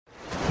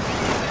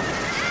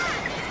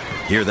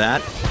Hear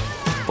that?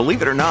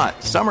 Believe it or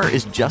not, summer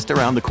is just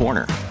around the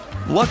corner.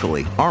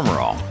 Luckily, Armor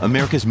All,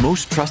 America's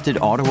most trusted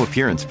auto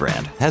appearance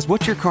brand, has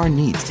what your car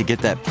needs to get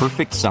that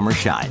perfect summer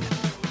shine.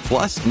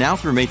 Plus, now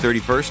through May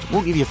 31st,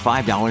 we'll give you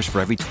 $5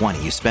 for every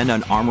 $20 you spend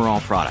on Armor All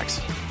products.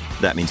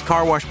 That means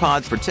car wash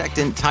pods,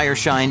 protectant, tire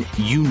shine,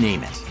 you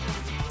name it.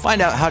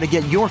 Find out how to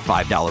get your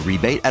 $5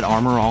 rebate at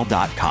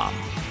armorall.com.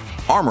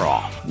 Armor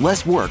All,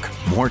 less work,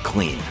 more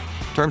clean.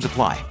 Terms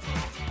apply.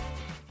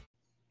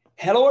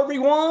 Hello,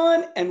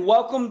 everyone, and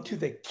welcome to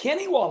the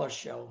Kenny Wallace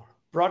Show,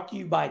 brought to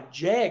you by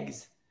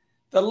Jegs,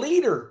 the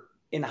leader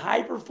in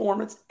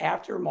high-performance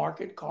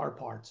aftermarket car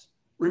parts.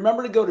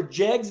 Remember to go to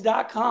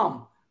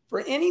jegs.com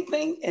for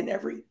anything and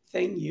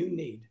everything you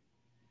need.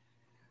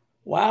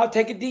 Wow,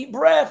 take a deep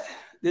breath.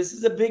 This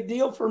is a big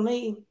deal for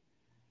me.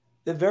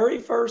 The very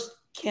first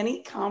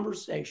Kenny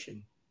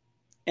conversation,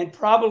 and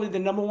probably the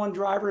number one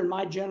driver in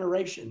my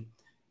generation,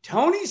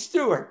 Tony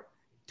Stewart.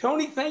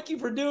 Tony, thank you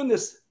for doing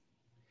this.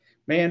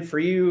 Man, for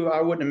you, I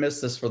wouldn't have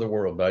missed this for the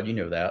world, bud. You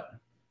know that.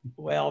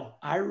 Well,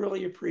 I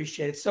really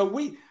appreciate it. So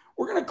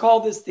we're going to call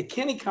this the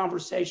Kenny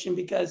conversation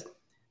because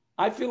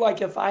I feel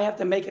like if I have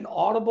to make an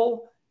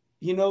audible,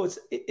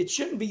 it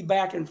shouldn't be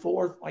back and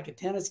forth like a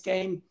tennis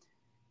game.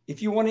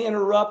 If you want to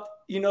interrupt,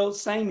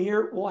 same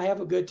here. We'll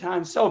have a good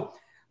time. So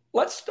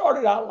let's start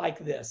it out like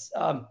this.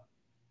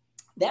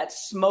 That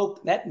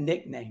Smoke, that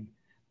nickname,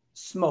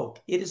 Smoke,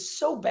 it is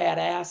so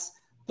badass.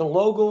 The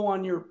logo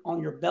on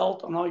your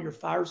belt, on all your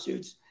fire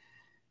suits.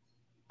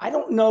 I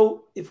don't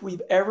know if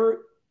we've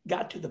ever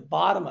got to the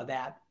bottom of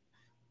that.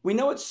 We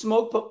know it's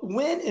Smoke, but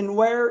when and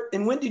where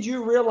and when did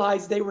you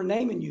realize they were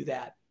naming you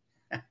that?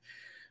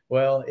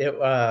 Well,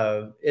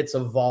 it's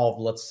evolved,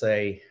 let's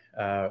say,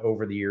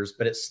 over the years,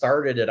 but it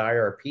started at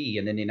IRP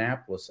in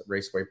Indianapolis at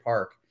Raceway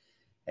Park.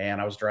 And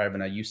I was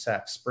driving a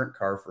USAC sprint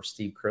car for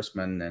Steve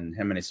Chrisman, and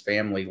him and his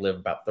family live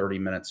about 30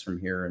 minutes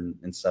from here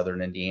in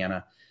southern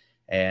Indiana.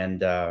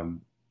 And I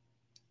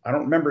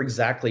don't remember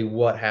exactly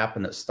what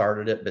happened that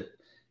started it, but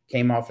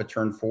came off of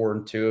turn 4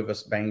 and 2 of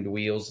us banged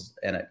wheels,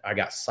 and I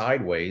got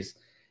sideways,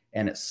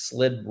 and it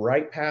slid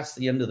right past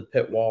the end of the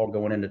pit wall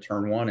going into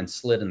turn 1 and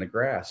slid in the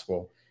grass.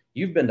 Well,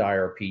 you've been to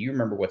IRP. You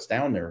remember what's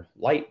down there,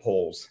 light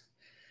poles.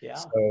 Yeah.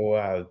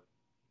 So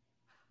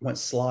went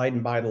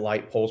sliding by the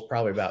light poles,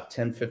 probably about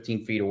 10,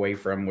 15 feet away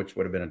from, which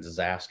would have been a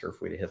disaster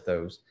if we'd hit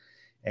those.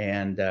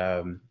 And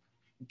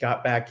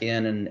got back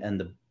in,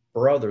 and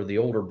the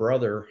older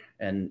brother,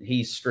 and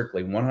he's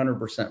strictly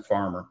 100%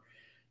 farmer,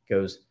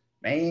 goes,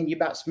 "Man, you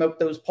about smoked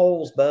those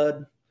poles,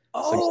 bud."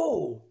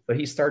 Oh. So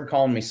he started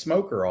calling me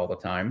Smoker all the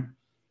time.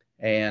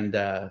 And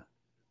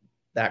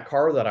that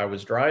car that I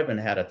was driving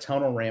had a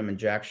tunnel ram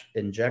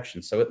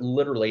injection. So it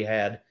literally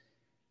had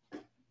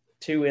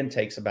 2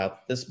 intakes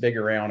about this big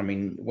around. I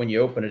mean, when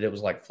you open it, it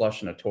was like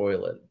flushing a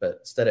toilet. But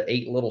instead of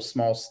 8 little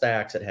small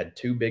stacks, it had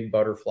 2 big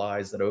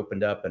butterflies that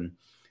opened up, and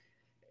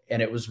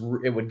it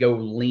would go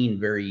lean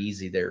very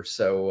easy there.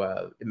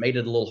 So it made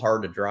it a little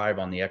hard to drive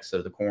on the exit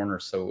of the corner.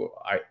 So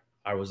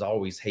I was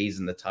always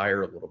hazing the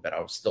tire a little bit.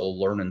 I was still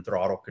learning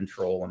throttle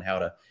control and how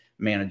to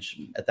manage,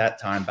 at that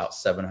time, about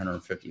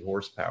 750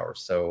 horsepower.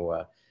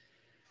 So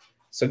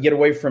get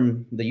away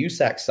from the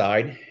USAC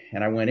side,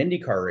 and I went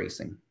IndyCar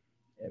racing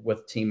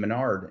with Team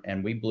Menard,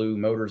 and we blew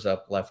motors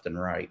up left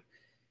and right.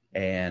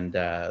 And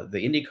the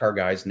IndyCar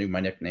guys knew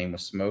my nickname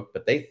was Smoke,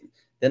 but they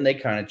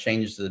kind of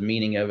changed the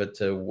meaning of it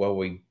to, well,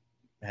 we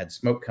had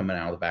smoke coming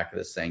out of the back of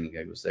this thing.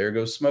 It goes, there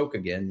goes smoke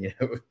again,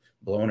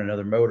 blowing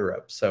another motor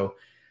up. So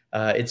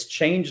it's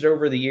changed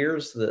over the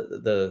years,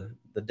 the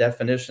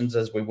definitions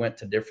as we went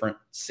to different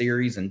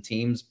series and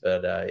teams,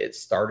 but it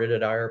started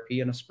at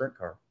IRP in a sprint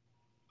car.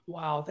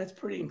 Wow, that's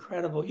pretty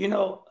incredible.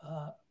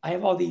 I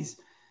have all these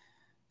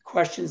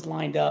questions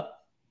lined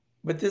up,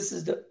 but this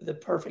is the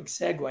perfect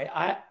segue.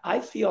 I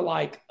feel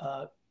like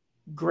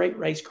great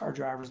race car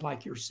drivers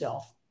like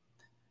yourself,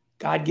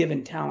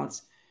 God-given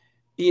talents.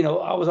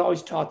 I was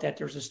always taught that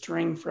there's a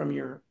string from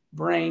your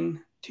brain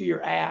to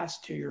your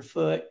ass, to your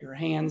foot, your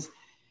hands.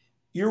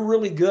 You're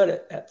really good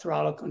at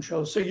throttle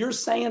control. So you're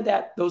saying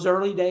that those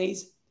early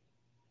days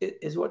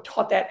is what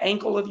taught that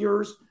ankle of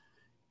yours?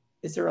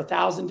 Is there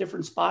 1,000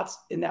 different spots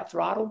in that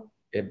throttle?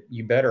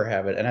 You better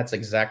have it. And that's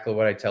exactly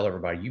what I tell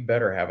everybody. You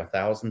better have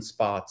 1,000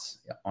 spots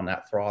on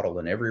that throttle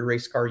in every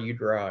race car you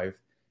drive,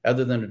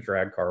 other than a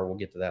drag car. We'll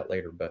get to that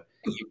later. But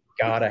you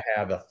got to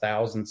have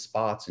 1,000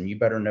 spots, and you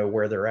better know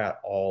where they're at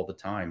all the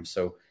time.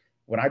 So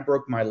when I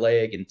broke my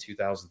leg in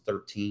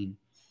 2013,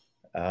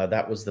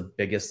 that was the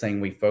biggest thing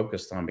we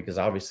focused on, because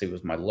obviously it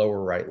was my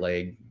lower right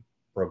leg,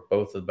 broke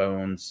both the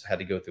bones, had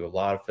to go through a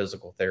lot of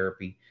physical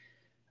therapy.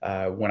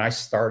 When I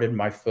started,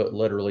 my foot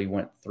literally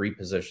went 3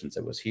 positions.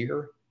 It was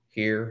here,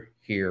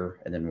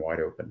 and then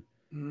wide open.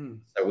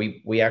 So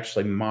we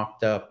actually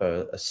mocked up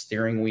a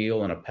steering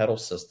wheel and a pedal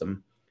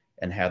system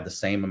and had the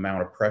same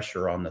amount of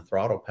pressure on the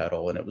throttle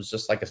pedal. And it was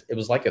just like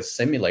a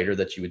simulator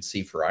that you would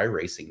see for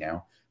iRacing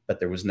now, but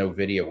there was no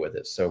video with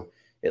it. So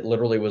it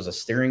literally was a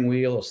steering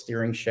wheel, a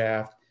steering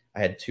shaft, I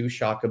had 2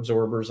 shock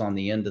absorbers on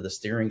the end of the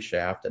steering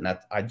shaft, and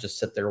I'd just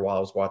sit there while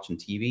I was watching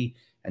TV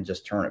and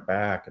just turn it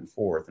back and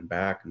forth and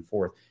back and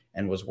forth,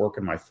 and was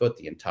working my foot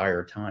the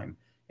entire time.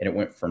 And it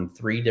went from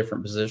 3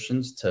 different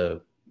positions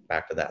to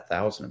back to that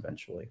 1,000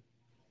 eventually.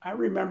 I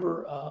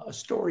remember a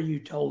story you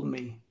told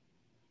me.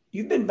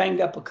 You've been banged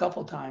up a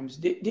couple times.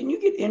 Didn't you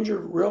get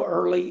injured real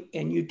early?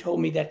 And you told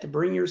me that to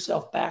bring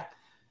yourself back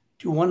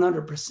to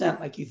 100%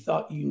 like you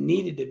thought you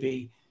needed to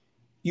be,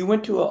 you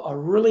went to a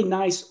really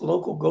nice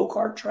local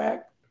go-kart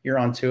track. You're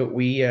onto it.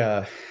 We,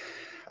 I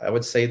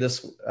would say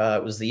this,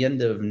 it was the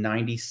end of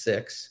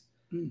 96.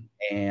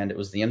 And it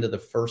was the end of the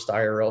first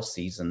IRL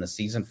season. The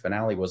season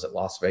finale was at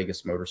Las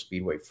Vegas Motor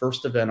Speedway,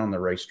 first event on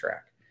the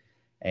racetrack.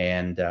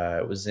 And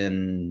it was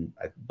in,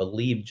 I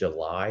believe,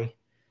 July.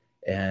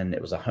 And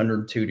it was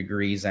 102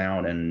 degrees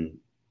out. And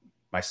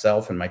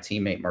myself and my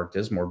teammate, Mark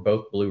Dismore,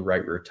 both blew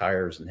right rear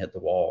tires and hit the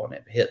wall. And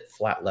it hit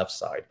flat left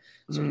side.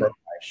 So broke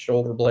my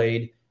shoulder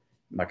blade,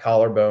 my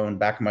collarbone,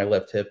 back of my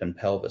left hip, and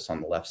pelvis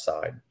on the left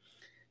side.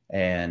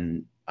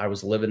 And I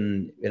was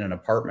living in an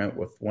apartment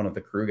with one of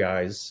the crew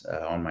guys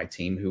on my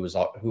team who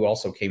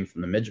also came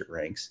from the midget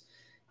ranks.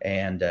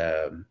 And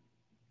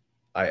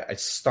I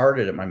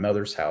started at my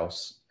mother's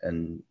house,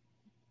 and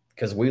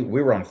because we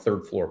were on a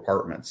 3rd floor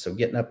apartment. So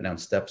getting up and down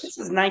steps. This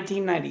is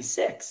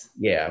 1996.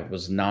 Yeah, it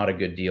was not a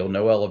good deal.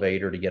 No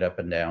elevator to get up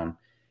and down.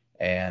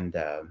 And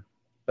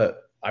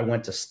but I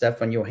went to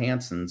Stefan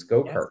Johansson's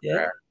go-kart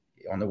track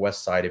on the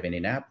west side of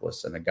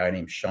Indianapolis. And a guy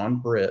named Sean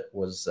Britt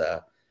was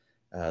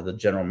the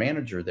general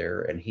manager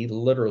there, and he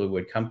literally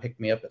would come pick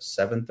me up at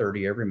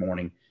 7:30 every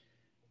morning.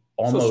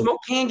 Almost, so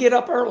Smoke can get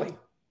up early.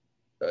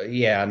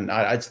 Yeah, and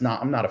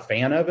I'm not a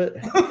fan of it.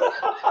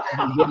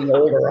 I'm getting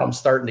older. I'm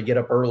starting to get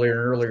up earlier and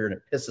earlier, and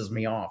it pisses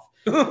me off.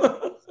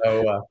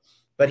 So,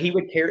 but he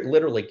would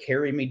literally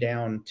carry me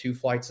down 2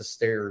 flights of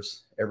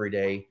stairs every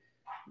day,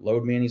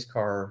 load me in his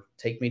car,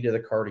 take me to the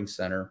karting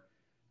center.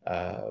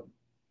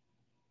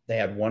 They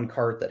had one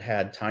kart that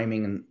had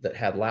timing and that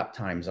had lap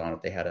times on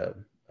it. They had a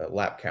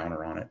lap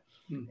counter on it.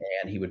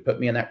 And he would put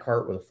me in that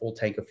cart with a full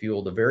tank of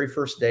fuel. The very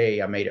first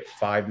day I made it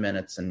 5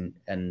 minutes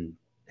and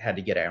had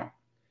to get out.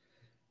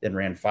 Then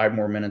ran 5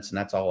 more minutes, and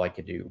that's all I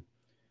could do.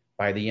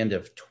 By the end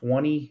of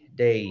 20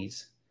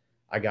 days,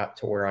 I got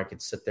to where I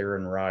could sit there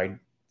and ride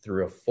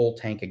through a full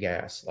tank of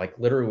gas. Like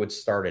literally would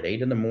start at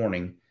 8 in the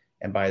morning,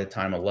 and by the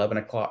time 11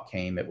 o'clock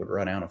came, it would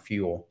run out of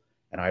fuel.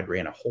 And I'd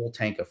ran a whole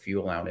tank of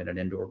fuel out in an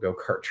indoor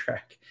go-kart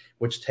track,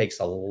 which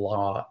takes a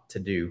lot to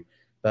do.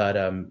 But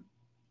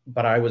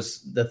I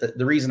was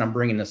the reason I'm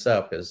bringing this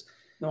up is,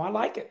 no, I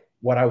like it.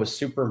 What I was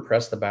super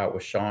impressed about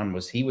with Sean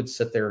was he would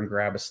sit there and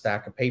grab a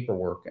stack of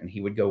paperwork, and he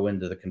would go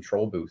into the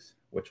control booth,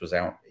 which was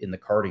out in the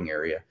karting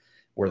area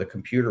where the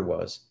computer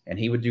was, and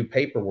he would do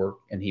paperwork,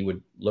 and he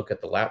would look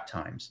at the lap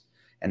times.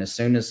 And as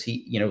soon as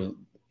he,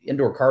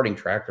 indoor karting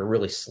track are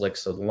really slick,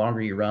 so the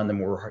longer you run, the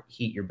more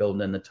heat you're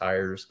building in the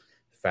tires,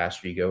 the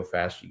faster you go,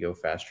 faster you go,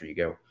 faster you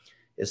go.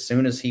 As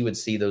soon as he would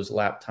see those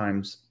lap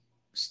times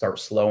start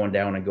slowing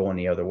down and going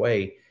the other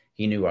way,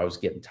 he knew I was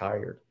getting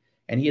tired.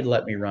 And he'd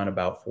let me run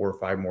about 4 or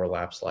 5 more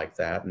laps like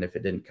that. And if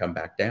it didn't come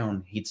back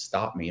down, he'd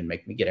stop me and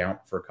make me get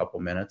out for a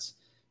couple minutes,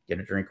 get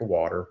a drink of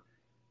water,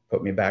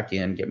 put me back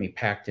in, get me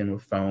packed in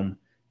with foam,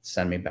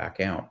 send me back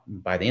out.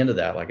 And by the end of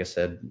that, like I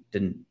said,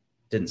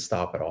 didn't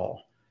stop at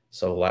all.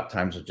 So lap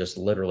times would just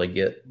literally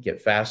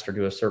get faster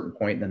to a certain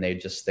point, and then they'd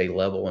just stay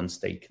level and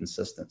stay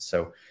consistent.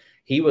 So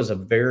he was a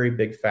very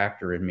big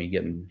factor in me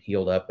getting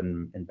healed up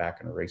and back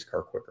in a race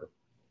car quicker.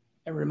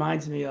 It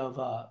reminds me of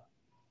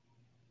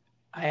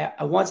I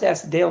once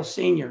asked Dale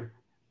Sr.,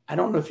 I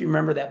don't know if you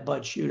remember that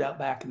Bud shootout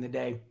back in the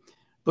day,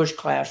 Bush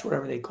Clash,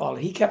 whatever they called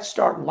it. He kept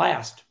starting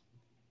last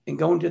and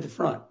going to the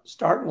front,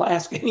 starting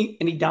last, and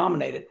he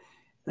dominated.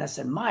 And I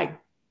said, my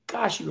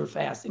gosh, you were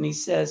fast. And he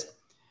says,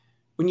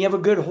 when you have a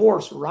good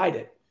horse, ride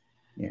it.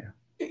 Yeah.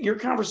 Your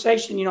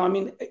conversation,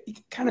 you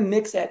kind of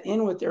mix that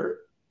in with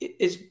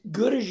as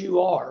good as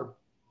you are,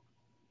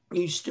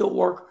 you still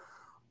work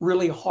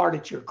really hard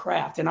at your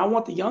craft. And I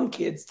want the young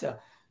kids to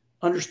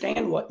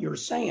understand what you're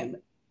saying.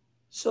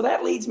 So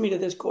that leads me to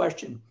this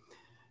question.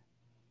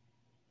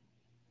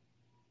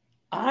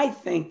 I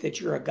think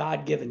that you're a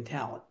God-given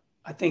talent.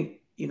 I think,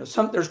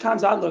 there's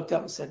times I looked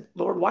up and said,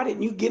 Lord, why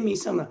didn't you give me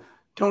some of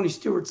Tony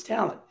Stewart's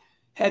talent?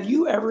 Have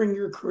you ever in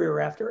your career,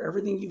 after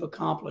everything you've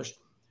accomplished,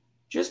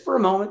 just for a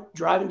moment,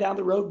 driving down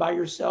the road by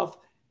yourself,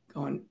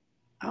 going,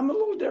 I'm a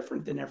little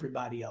different than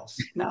everybody else?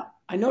 Now,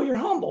 I know you're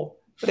humble,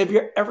 but have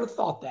you ever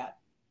thought that?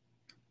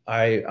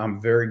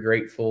 I'm very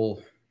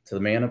grateful to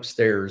the man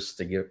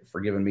upstairs for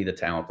giving me the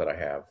talent that I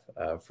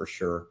have, for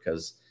sure.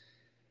 Because,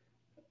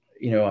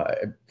 I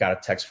got a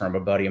text from a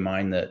buddy of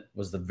mine that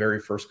was the very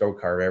first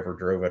go-kart I ever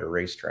drove at a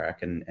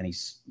racetrack. And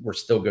we're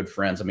still good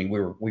friends. I mean,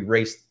 we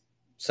raced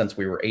since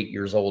we were 8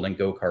 years old in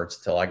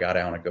go-karts till he got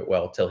out of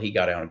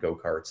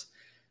go-karts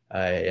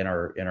in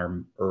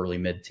our early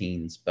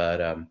mid-teens.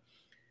 But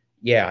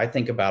I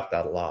think about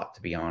that a lot,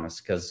 to be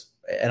honest,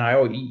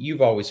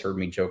 you've always heard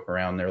me joke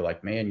around. They're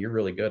like, man, you're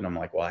really good. And I'm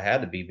like, well, I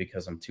had to be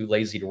because I'm too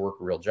lazy to work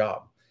a real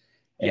job.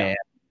 Yeah.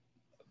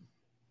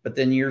 But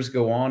then years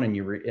go on, and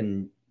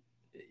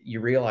you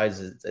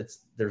realize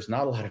there's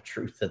not a lot of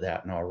truth to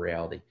that in all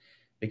reality.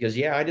 Because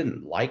I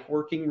didn't like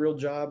working real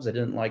jobs. I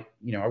didn't like,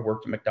 I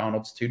worked at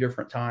McDonald's 2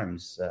 different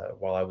times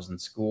while I was in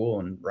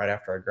school and right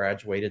after I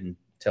graduated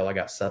until I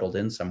got settled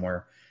in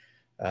somewhere.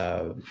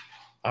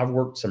 I've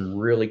worked some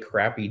really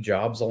crappy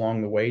jobs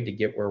along the way to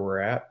get where we're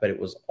at, but it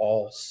was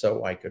all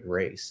so I could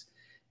race.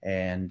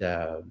 And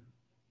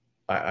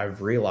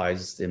I've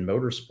realized in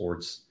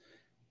motorsports,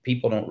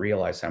 people don't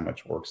realize how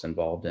much work's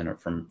involved in it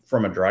from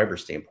a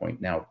driver's standpoint.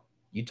 Now,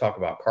 you talk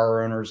about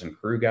car owners and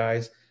crew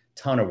guys,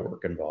 ton of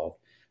work involved.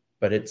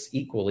 But it's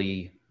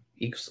equally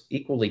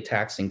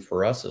taxing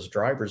for us as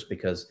drivers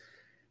because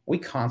we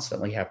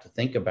constantly have to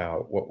think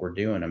about what we're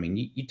doing. I mean,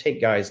 you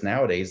take guys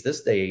nowadays,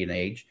 this day and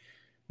age,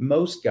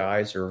 most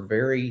guys are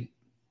very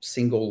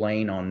single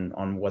lane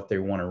on what they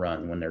want to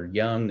run. When they're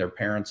young, their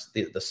parents,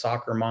 the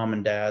soccer mom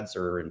and dads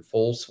are in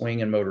full swing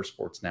in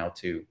motorsports now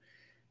too.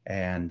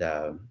 And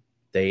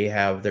they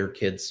have their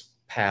kids'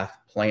 path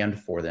planned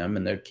for them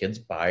and their kids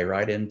buy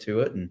right into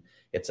it. And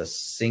it's a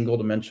single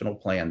dimensional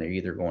plan. They're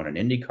either going an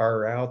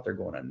IndyCar route, they're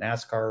going a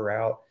NASCAR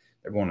route,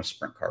 they're going a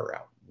sprint car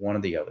route, one or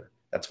the other.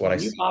 That's what I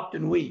see. You hopped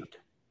and weaved.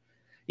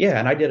 Yeah,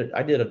 and I did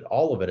it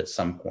all of it at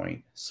some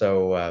point.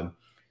 So,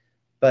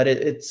 but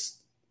it's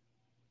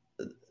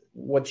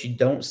what you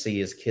don't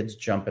see is kids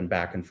jumping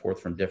back and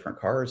forth from different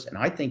cars, and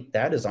I think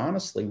that is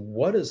honestly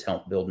what has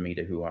helped build me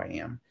to who I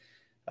am.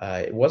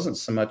 It wasn't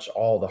so much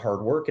all the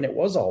hard work, and it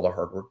was all the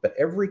hard work, but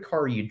every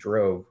car you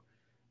drove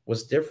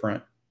was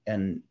different.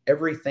 And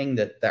everything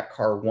that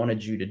car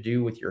wanted you to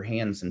do with your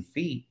hands and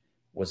feet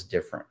was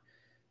different.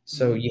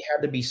 So you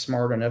had to be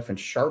smart enough and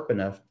sharp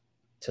enough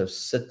to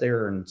sit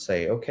there and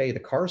say, okay, the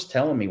car's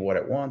telling me what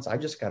it wants. I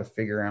just got to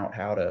figure out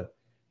how to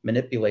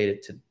manipulate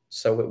it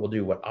so it will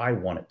do what I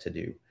want it to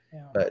do.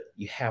 Yeah. But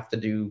you have to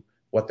do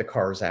what the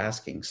car is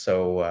asking.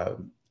 So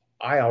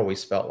I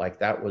always felt like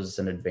that was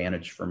an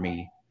advantage for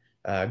me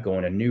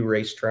going to new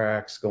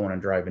racetracks, going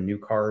and driving new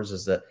cars,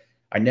 is that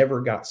I never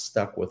got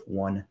stuck with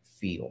one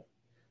feel.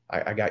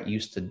 I got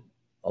used to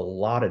a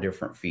lot of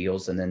different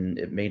feels, and then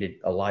it made it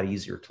a lot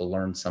easier to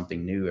learn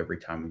something new every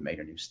time we made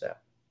a new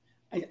step.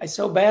 I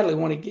so badly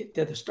want to get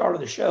to the start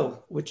of the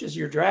show, which is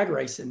your drag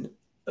racing.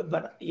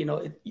 But,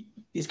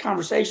 these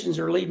conversations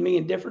are leading me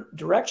in different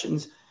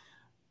directions.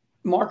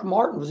 Mark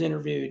Martin was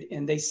interviewed,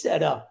 and they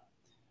said,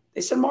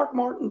 Mark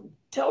Martin,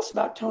 tell us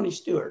about Tony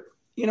Stewart.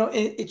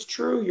 It's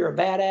true. You're a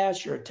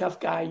badass. You're a tough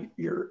guy.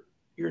 You're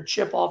a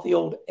chip off the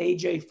old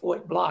A.J.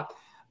 Foyt block.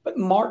 But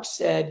Mark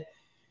said,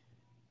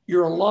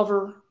 you're a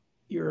lover,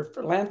 you're a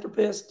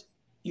philanthropist,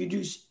 you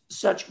do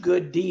such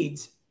good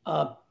deeds.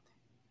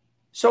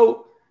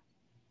 So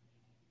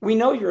we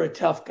know you're a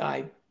tough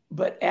guy,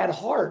 but at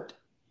heart,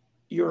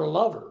 you're a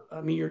lover. I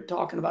mean, you're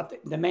talking about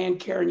the man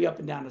carrying you up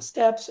and down the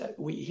steps.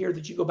 We hear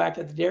that you go back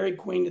to the Dairy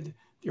Queen, to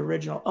the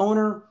original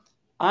owner.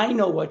 I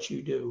know what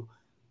you do.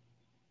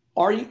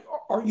 Are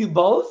you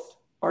both?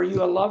 Are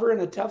you a lover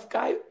and a tough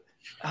guy?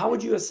 How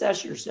would you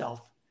assess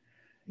yourself?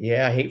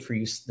 Yeah, I hate for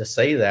you to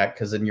say that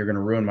because then you're going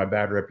to ruin my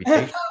bad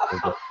reputation.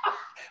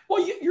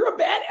 Well, you're a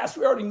badass.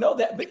 We already know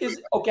that. But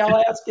okay,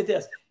 I'll ask you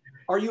this.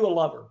 Are you a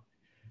lover?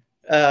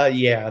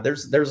 Yeah,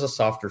 there's a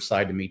softer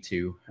side to me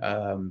too.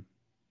 And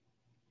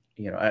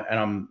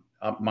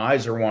my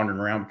eyes are wandering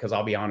around because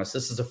I'll be honest,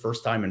 this is the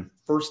first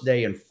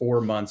day in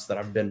 4 months that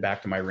I've been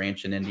back to my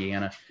ranch in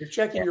Indiana. You're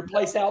checking your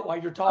place out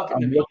while you're talking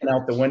to me. I'm looking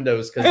out the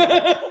windows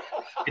because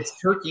it's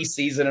turkey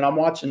season and I'm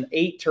watching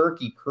 8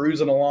 turkey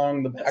cruising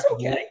along the back of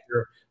the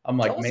window. I'm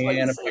like,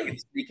 man, if I could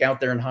sneak out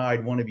there and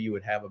hide, one of you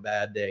would have a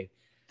bad day.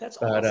 That's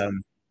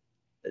awesome.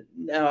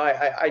 No,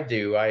 I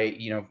do.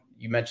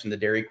 You mentioned the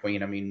Dairy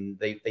Queen. I mean,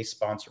 they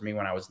sponsored me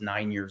when I was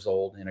 9 years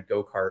old in a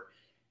go-kart.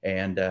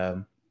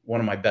 And one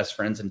of my best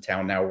friends in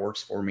town now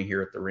works for me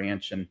here at the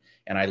ranch. And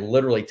I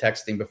literally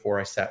texted him before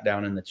I sat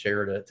down in the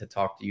chair to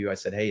talk to you. I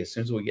said, hey, as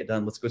soon as we get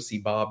done, let's go see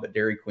Bob at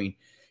Dairy Queen.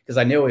 Because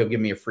I know he'll give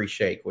me a free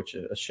shake, which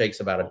a shake's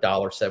about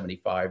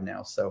 $1.75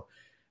 now. So,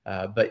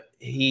 but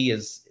he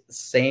is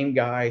same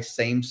guy,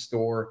 same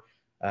store.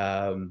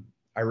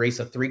 I race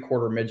a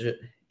 3/4 midget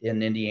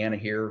in Indiana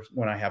here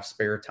when I have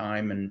spare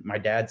time. And my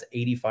dad's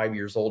 85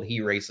 years old.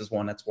 He races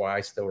one. That's why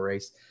I still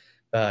race.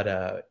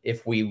 But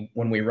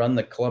when we run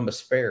the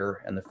Columbus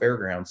Fair and the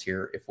fairgrounds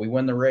here, if we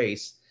win the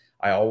race,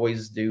 I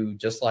always do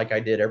just like I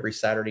did every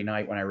Saturday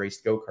night when I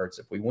raced go-karts.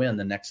 If we win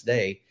the next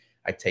day,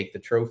 I take the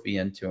trophy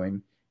into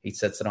him. He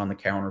sets it on the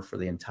counter for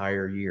the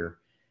entire year.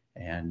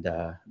 And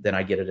then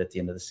I get it at the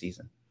end of the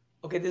season.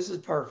 Okay, this is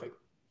perfect.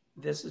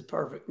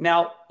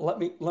 Now, let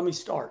me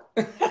start.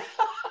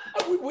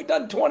 We've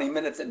done 20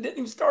 minutes and didn't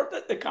even start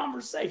the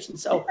conversation.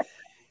 So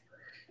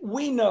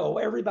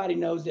everybody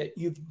knows that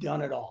you've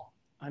done it all.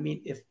 I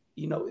mean, if,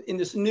 in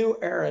this new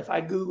era, if I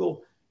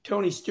Google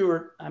Tony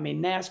Stewart, I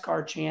mean,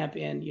 NASCAR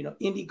champion,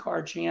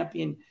 IndyCar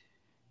champion,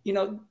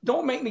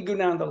 don't make me go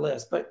down the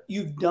list, but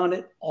you've done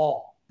it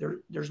all.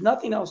 There's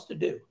nothing else to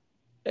do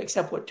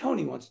except what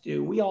Tony wants to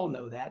do. We all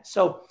know that.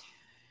 So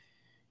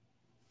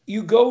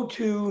you go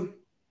to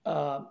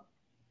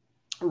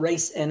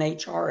race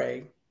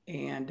NHRA,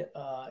 And,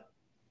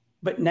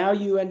 but now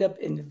you end up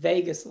in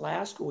Vegas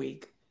last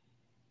week,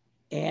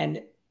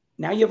 and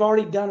now you've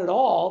already done it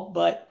all,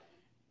 but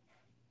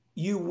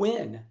you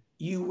win.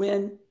 You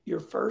win your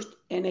first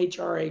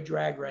NHRA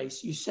drag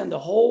race. You send the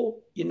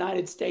whole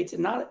United States,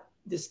 and not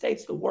the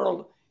states, the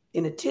world,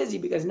 in a tizzy,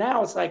 because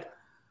now it's like,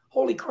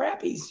 holy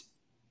crap, he's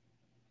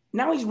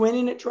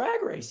winning at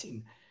drag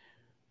racing.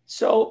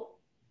 So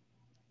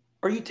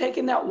are you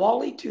taking that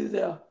Wally to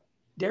the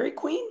Dairy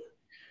Queen?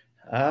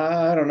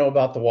 I don't know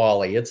about the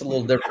Wally. It's a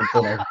little different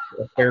than a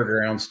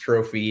fairgrounds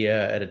trophy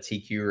at a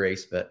TQ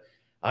race, but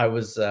I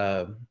was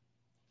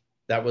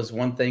that was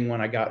one thing when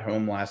I got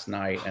home last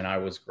night and I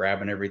was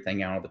grabbing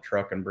everything out of the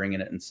truck and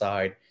bringing it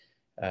inside.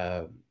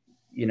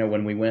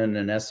 When we win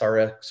an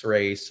SRX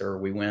race or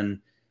we win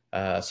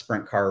a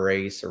sprint car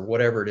race or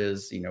whatever it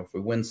is, if we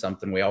win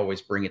something, we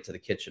always bring it to the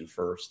kitchen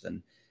first.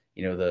 And,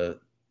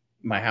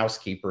 my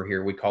housekeeper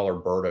here, we call her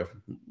Berta,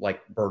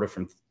 like Berta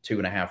from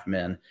 2.5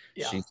 Men.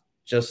 Yeah. She's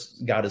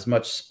just got as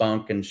much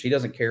spunk, and she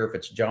doesn't care if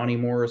it's Johnny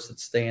Morris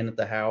that's staying at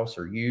the house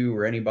or you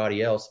or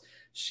anybody else.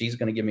 She's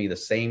going to give me the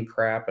same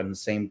crap and the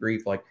same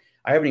grief. Like,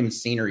 I haven't even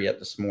seen her yet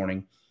this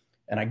morning.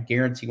 And I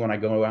guarantee when I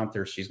go out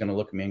there, she's going to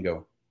look at me and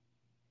go,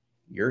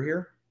 "You're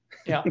here?"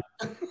 Yeah.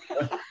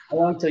 How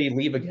long till you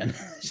leave again?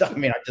 So,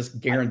 I just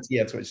guarantee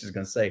that's what she's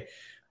going to say.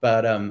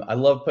 But I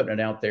love putting it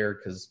out there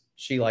because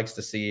she likes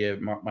to see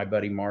it. My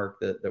buddy Mark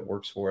that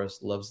works for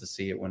us loves to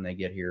see it when they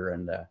get here.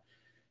 And,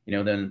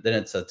 then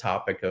it's a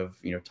topic of,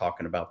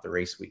 talking about the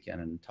race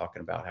weekend and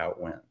talking about how it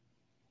went.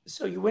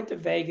 So you went to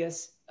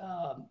Vegas,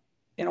 and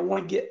I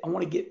want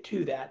to get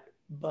to that,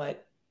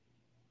 but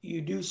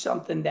you do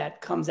something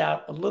that comes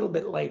out a little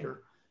bit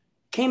later,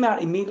 came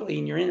out immediately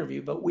in your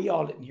interview, but we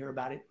all didn't hear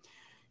about it.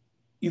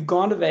 You've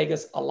gone to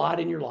Vegas a lot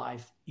in your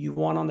life. You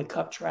won on the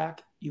cup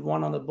track. You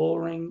won on the bull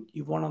ring.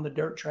 You won on the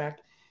dirt track.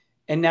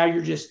 And now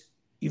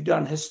you've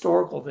done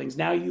historical things.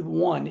 Now you've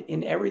won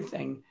in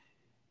everything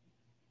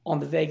on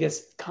the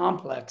Vegas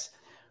complex.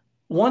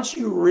 Once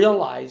you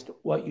realized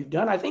what you've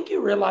done, I think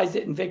you realized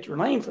it in Victory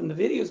Lane from the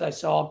videos I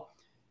saw.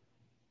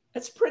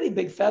 That's a pretty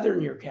big feather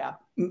in your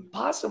cap.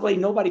 Possibly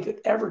nobody could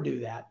ever do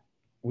that.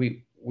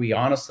 We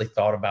honestly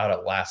thought about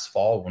it last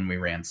fall when we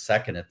ran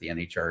second at the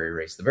NHRA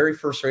race. The very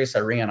first race I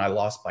ran, I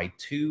lost by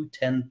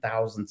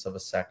 0.2 of a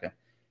second,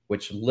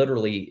 which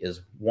literally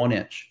is 1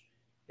 inch.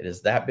 It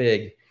is that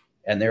big.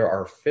 And there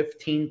are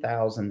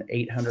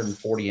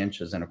 15,840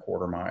 inches in a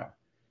quarter mile.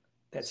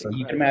 That's so incredible.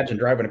 You can imagine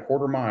driving a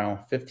quarter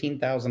mile,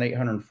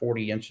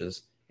 15,840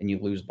 inches, and you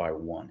lose by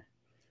 1.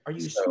 Are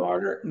you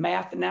smarter at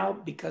math now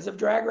because of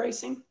drag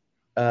racing?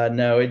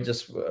 No, it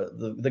just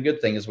the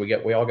good thing is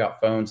we all got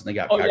phones and they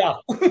got way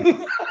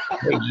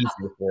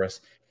easier for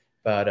us.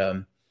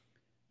 But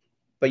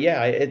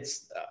yeah,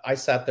 I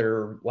sat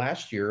there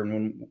last year,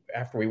 and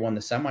after we won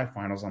the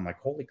semifinals, I'm like,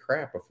 holy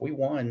crap! If we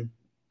won,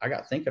 I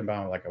got thinking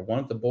about it. Like, I won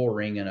at the bull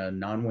ring in a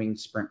non-wing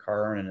sprint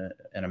car and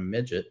a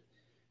midget.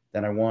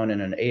 Then I won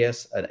in an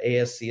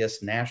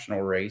ASCS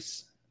national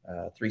race,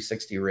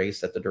 360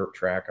 race at the dirt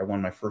track. I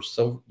won my first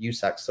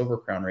USAC Silver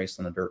Crown race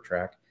on the dirt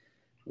track.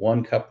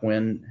 1 cup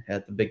win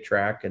at the big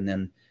track, and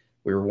then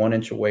we were 1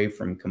 inch away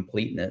from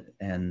completing it.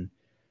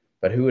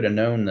 But who would have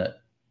known that,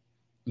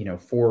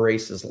 4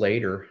 races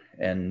later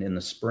and in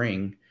the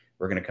spring,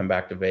 we're going to come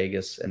back to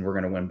Vegas and we're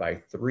going to win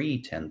by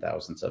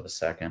 0.3 of a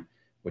second,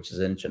 which is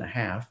 1.5 inches,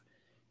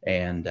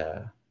 and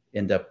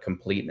end up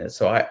completing it.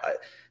 So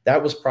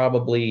that was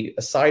probably,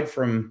 aside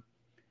from,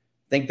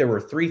 I think there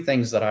were 3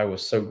 things that I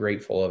was so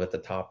grateful of at the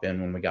top end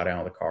when we got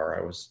out of the car.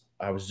 I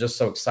was just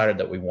so excited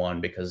that we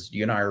won, because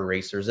you and I are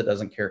racers. It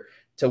doesn't care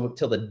till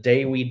the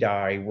day we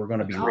die. We're going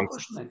to be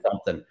racing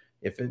something.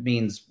 If it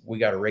means we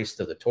got to race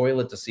to the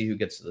toilet to see who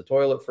gets to the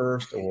toilet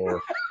first, or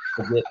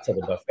to get to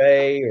the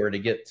buffet, or to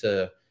get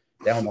to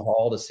down the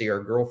hall to see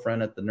our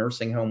girlfriend at the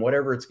nursing home,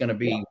 whatever it's going to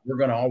be, we're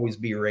going to always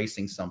be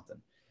racing something.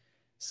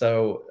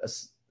 So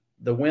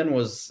the win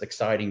was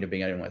exciting to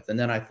begin with. And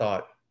then I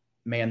thought,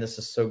 man, this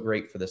is so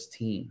great for this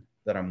team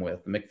that I'm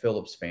with, the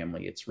McPhillips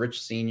family. It's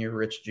Rich Sr.,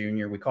 Rich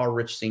Jr. We call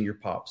Rich Sr.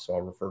 Pops, so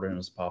I'll refer to him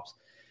as Pops.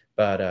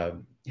 But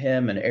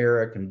him and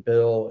Eric and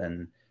Bill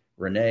and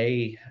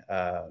Renee,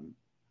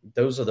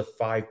 those are the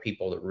 5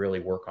 people that really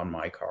work on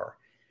my car.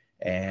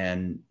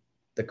 And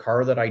the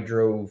car that I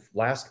drove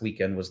last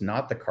weekend was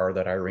not the car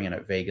that I ran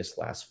at Vegas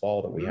last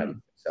fall that we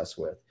had success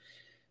with.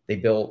 They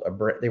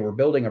were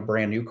building a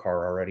brand new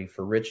car already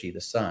for Richie, the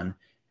son.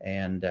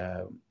 And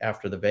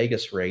after the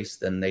Vegas race,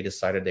 then they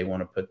decided they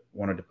wanted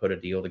to put a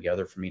deal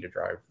together for me to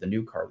drive the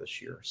new car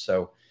this year.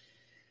 So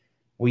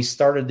we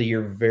started the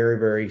year very,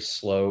 very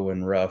slow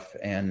and rough,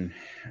 and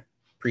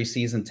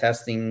preseason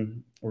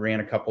testing, we ran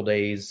a couple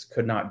days,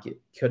 could not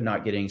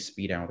get any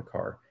speed out of the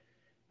car.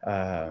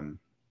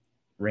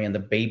 Ran the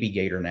Baby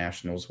Gator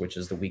Nationals, which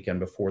is the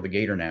weekend before the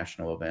Gator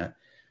National event,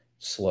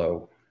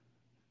 slow.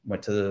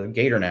 Went to the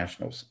Gator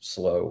Nationals,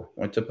 slow.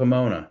 Went to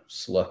Pomona,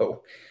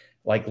 slow.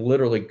 Like,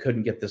 literally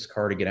couldn't get this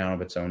car to get out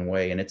of its own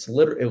way. And it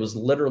was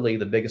literally,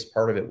 the biggest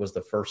part of it was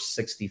the first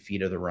 60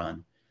 feet of the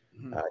run.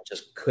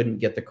 Just couldn't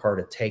get the car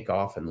to take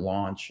off and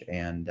launch.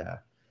 And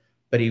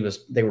but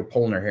they were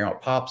pulling their hair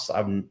out. Pops,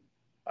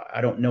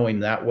 I don't know him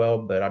that well,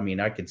 but I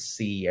mean, I could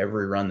see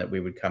every run that we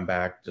would come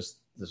back, just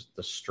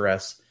the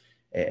stress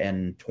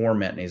and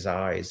torment in his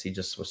eyes. He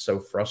just was so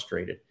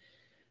frustrated.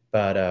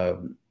 But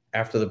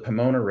after the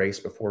Pomona race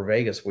before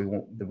Vegas, we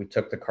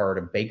took the car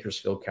to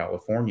Bakersfield,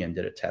 California, and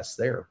did a test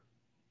there.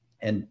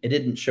 And it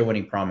didn't show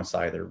any promise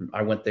either.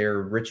 I went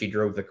there. Richie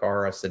drove the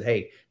car. I said,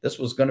 hey, this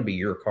was going to be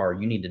your car.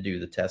 You need to do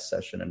the test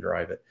session and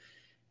drive it.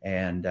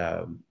 And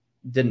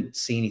didn't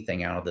see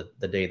anything out of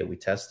the day that we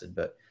tested.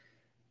 But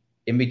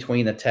in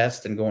between the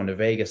test and going to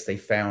Vegas, they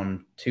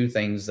found two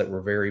things that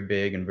were very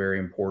big and very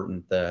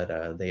important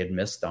that they had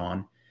missed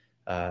on,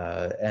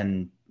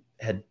 and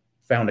had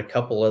found a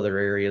couple other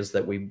areas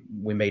that we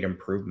made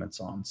improvements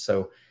on.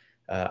 So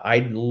I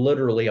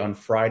literally on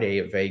Friday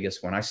at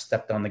Vegas, when I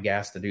stepped on the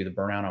gas to do the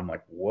burnout, I'm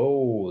like,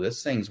 whoa,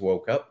 this thing's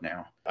woke up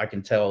now. I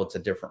can tell it's a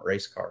different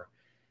race car.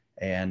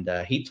 And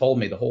he told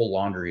me the whole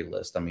laundry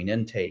list. I mean,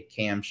 intake,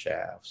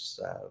 camshafts,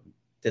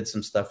 did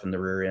some stuff in the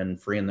rear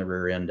end, freeing the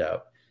rear end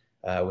up.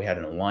 We had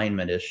an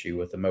alignment issue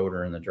with the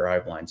motor and the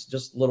drive lines,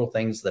 just little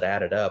things that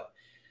added up.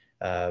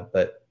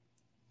 But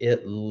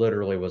it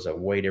literally was a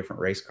way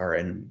different race car.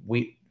 And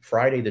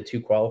Friday, the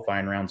 2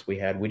 qualifying rounds we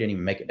didn't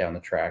even make it down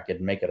the track.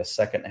 It'd make it a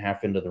second and a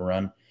half into the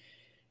run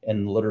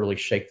and literally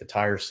shake the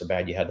tires so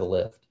bad you had to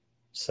lift.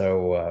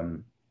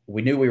 So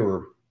we knew we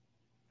were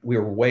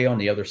way on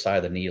the other side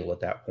of the needle at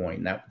that point.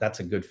 And that's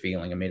a good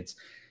feeling. I mean,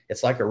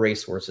 it's like a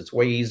racehorse. It's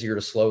way easier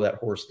to slow that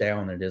horse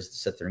down than it is to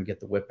sit there and get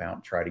the whip out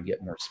and try to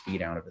get more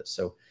speed out of it.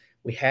 So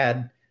we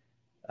had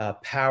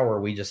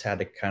power. We just had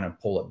to kind of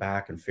pull it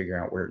back and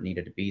figure out where it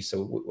needed to be.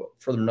 So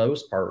for the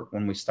most part,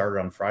 when we started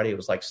on Friday, it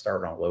was like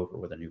starting all over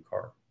with a new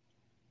car.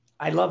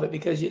 I love it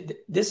because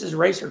this is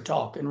racer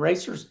talk, and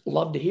racers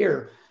love to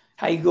hear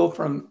how you go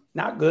from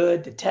not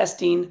good to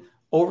testing,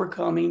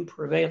 overcoming,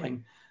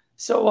 prevailing.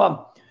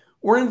 So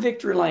we're in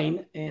victory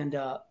lane, and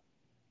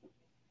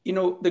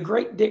the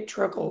great Dick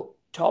Trickle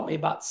taught me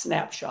about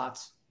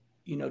snapshots.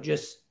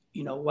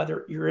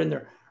 Whether you're in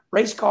the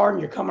race car and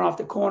you're coming off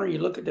the corner, you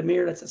look at the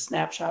mirror, that's a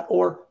snapshot,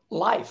 or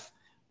life.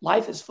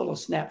 Life is full of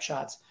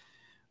snapshots.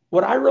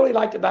 What I really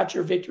liked about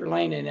your victory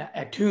lane, and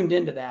I tuned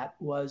into that,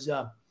 was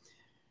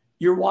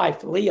your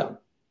wife, Leah,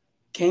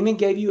 came and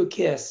gave you a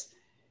kiss,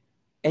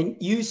 and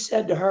you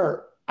said to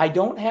her, I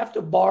don't have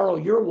to borrow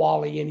your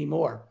Wally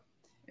anymore.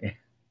 Yeah.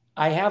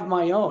 I have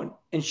my own.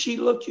 And she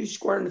looked you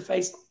square in the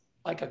face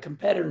like a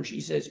competitor, and she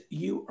says,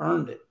 you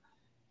earned it.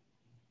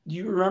 Do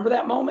you remember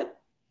that moment?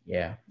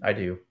 Yeah, I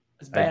do.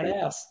 It's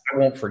badass. I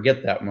won't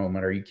forget that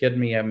moment. Are you kidding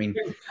me? I mean,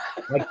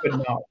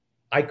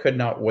 I could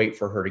not wait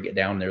for her to get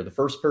down there. The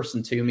first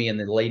person to me, and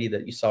the lady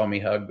that you saw me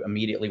hug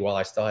immediately while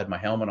I still had my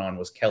helmet on,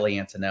 was Kelly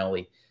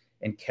Antonelli.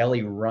 And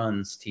Kelly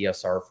runs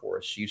TSR for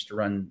us. She used to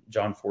run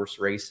John Force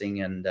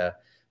Racing, and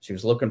she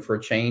was looking for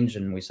a change.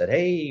 And we said,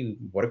 hey,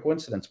 what a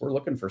coincidence. We're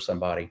looking for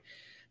somebody.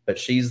 But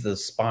she's the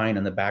spine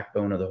and the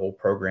backbone of the whole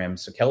program.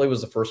 So Kelly was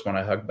the first one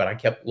I hugged, but I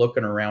kept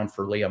looking around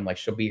for Leah. I'm like,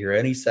 she'll be here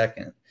any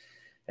second.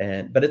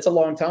 But it's a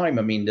long time.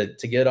 I mean,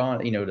 to get on,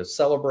 to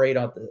celebrate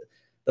on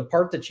the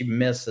part that you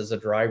miss as a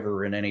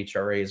driver in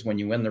NHRA is when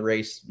you win the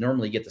race,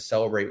 normally you get to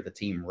celebrate with the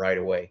team right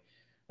away.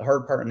 The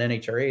hard part in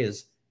NHRA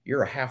is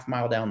you're a half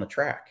mile down the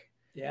track.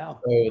 Yeah.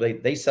 So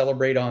they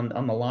celebrate on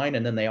the line,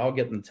 and then they all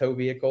get in the tow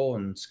vehicle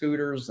and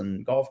scooters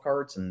and golf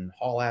carts and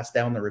haul ass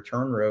down the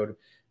return road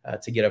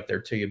to get up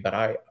there to you. But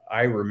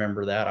I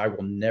remember that. I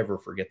will never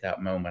forget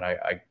that moment.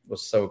 I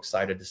was so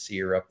excited to see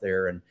her up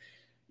there, and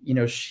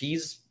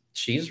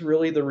she's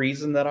really the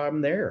reason that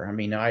I'm there. I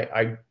mean,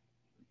 I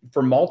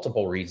for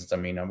multiple reasons. I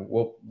mean,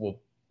 we'll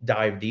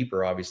dive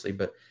deeper, obviously,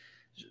 but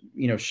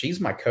she's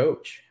my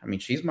coach. I mean,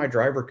 she's my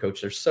driver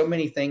coach. There's so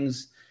many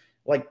things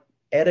like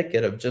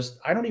etiquette of just,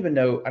 I don't even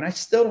know. And I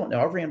still don't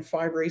know. I've ran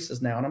 5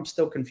 races now, and I'm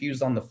still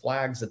confused on the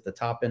flags at the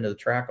top end of the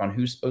track on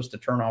who's supposed to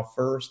turn off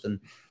first and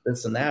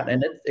this and that.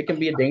 And it can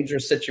be a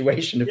dangerous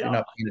situation if you're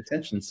not paying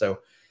attention. So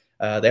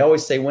they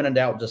always say, when in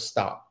doubt, just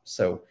stop.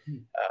 So,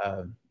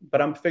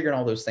 but I'm figuring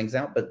all those things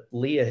out. But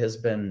Leah has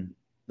been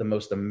the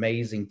most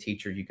amazing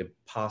teacher you could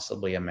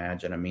possibly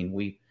imagine. I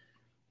mean,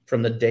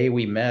 from the day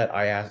we met,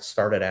 I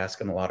started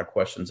asking a lot of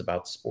questions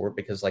about the sport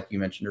because, like you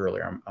mentioned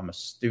earlier, I'm a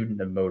student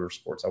of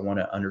motorsports. I want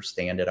to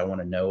understand it. I want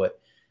to know it.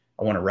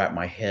 I want to wrap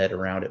my head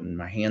around it and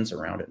my hands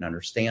around it and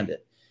understand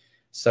it.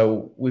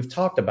 So we've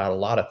talked about a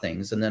lot of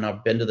things. And then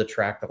I've been to the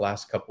track the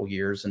last couple of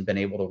years and been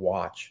able to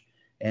watch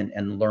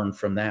and learn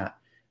from that.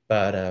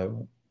 But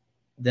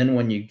then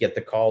when you get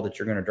the call that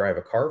you're going to drive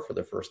a car for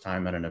the first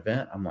time at an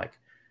event, I'm like,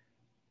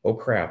 oh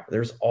crap,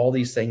 there's all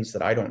these things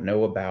that I don't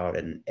know about,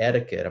 and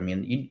etiquette. I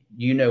mean,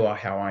 you know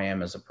how I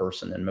am as a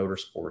person in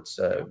motorsports.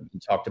 You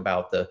talked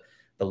about the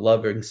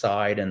loving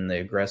side and the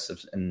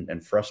aggressive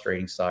and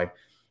frustrating side.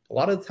 A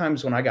lot of the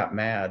times when I got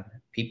mad,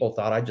 people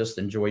thought I just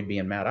enjoyed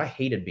being mad. I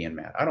hated being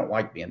mad. I don't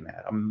like being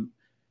mad.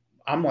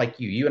 I'm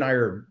like you. You and I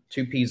are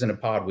 2 peas in a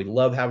pod. We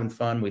love having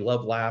fun. We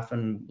love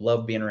laughing,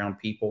 love being around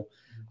people.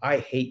 I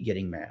hate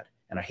getting mad,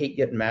 and I hate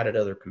getting mad at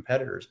other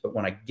competitors. But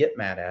when I get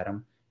mad at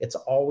them, It's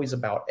always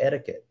about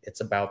etiquette.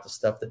 It's about the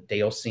stuff that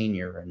Dale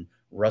Sr. and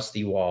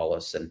Rusty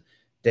Wallace and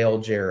Dale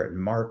Jarrett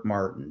and Mark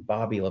Martin,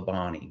 Bobby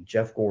Labonte,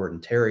 Jeff Gordon,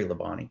 Terry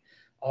Labonte,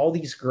 all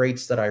these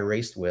greats that I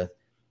raced with,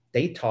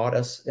 they taught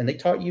us, and they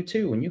taught you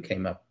too when you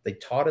came up. They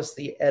taught us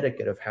the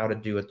etiquette of how to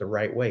do it the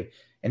right way.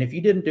 And if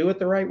you didn't do it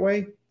the right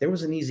way, there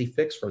was an easy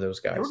fix for those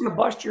guys. They were going to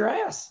bust your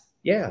ass.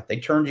 Yeah, they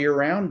turned you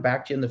around,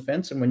 backed you in the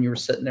fence, and when you were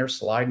sitting there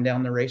sliding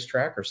down the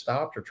racetrack or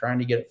stopped or trying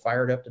to get it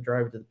fired up to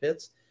drive it to the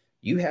pits,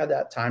 you had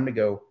that time to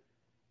go,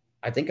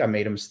 I think I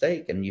made a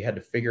mistake, and you had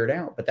to figure it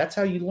out. But that's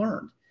how you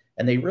learned.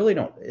 And they really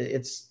don't.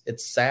 It's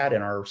sad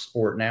in our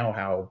sport now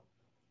how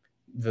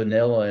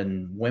vanilla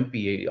and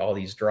wimpy all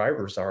these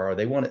drivers are.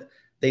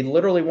 They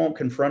literally won't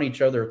confront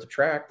each other at the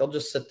track. They'll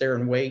just sit there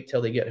and wait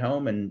till they get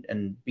home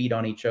and beat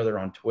on each other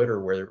on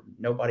Twitter where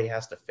nobody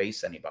has to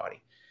face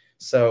anybody.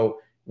 So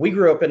we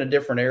grew up in a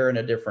different era and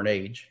a different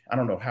age. I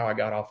don't know how I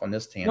got off on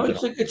this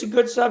tangent. No, it's a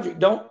good subject.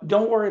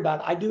 Don't worry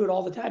about it. I do it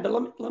all the time.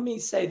 But let me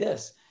say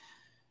this.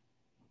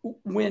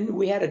 When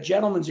we had a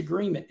gentleman's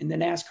agreement in the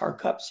NASCAR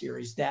Cup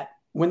Series that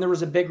when there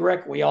was a big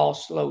wreck, we all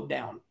slowed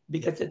down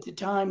because at the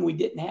time we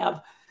didn't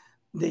have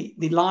the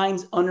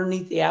lines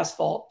underneath the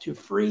asphalt to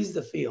freeze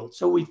the field.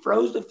 So we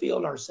froze the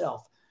field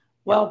ourselves.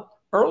 Well,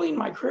 early in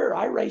my career,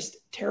 I raced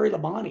Terry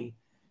Labonte.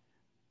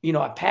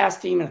 I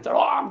passed him and I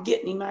thought, I'm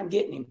getting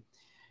him.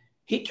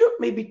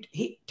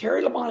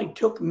 Terry Labonte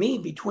took me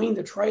between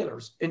the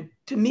trailers. And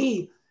to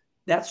me,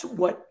 that's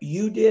what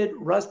you did,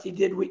 Rusty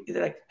did.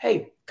 They're like,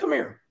 hey, come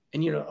here.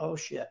 And oh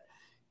shit.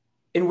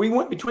 And we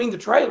went between the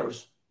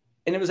trailers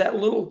and it was that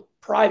little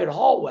private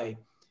hallway.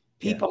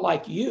 People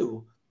like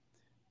you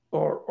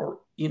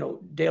or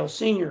Dale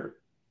Sr.,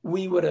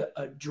 we would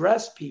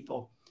address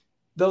people.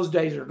 Those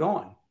days are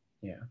gone.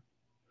 Yeah.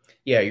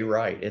 Yeah, you're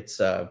right. It's,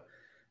 I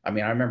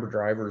remember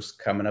drivers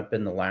coming up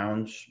in the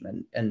lounge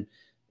and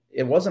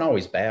it wasn't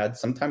always bad.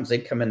 Sometimes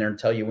they'd come in there and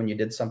tell you when you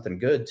did something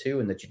good too,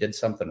 and that you did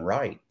something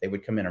right. They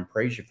would come in and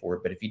praise you for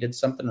it. But if you did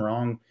something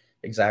wrong,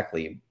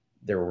 exactly.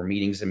 There were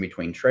meetings in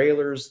between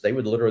trailers. They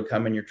would literally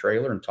come in your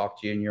trailer and talk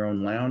to you in your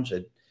own lounge.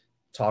 They'd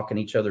talk in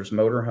each other's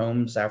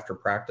motorhomes after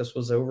practice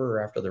was over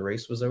or after the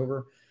race was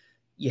over.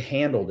 You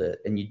handled it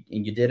and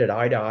you did it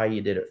eye to eye.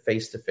 You did it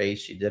face to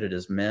face. You did it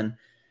as men.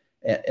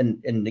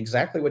 And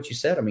exactly what you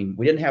said.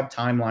 We didn't have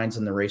timelines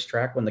in the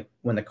racetrack.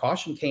 When the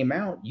caution came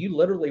out, you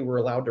literally were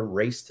allowed to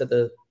race to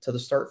the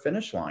start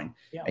finish line.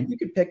 Yeah. And you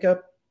could pick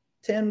up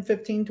 10,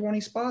 15,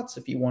 20 spots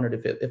if you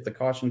wanted, if the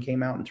caution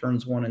came out in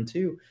turns 1 and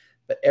 2.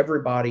 But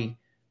everybody,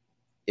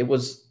 it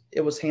was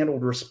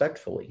handled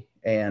respectfully.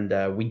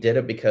 And we did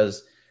it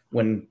because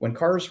when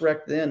cars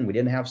wrecked then, we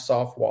didn't have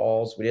soft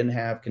walls. We didn't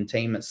have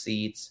containment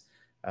seats.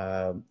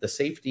 The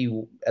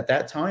safety at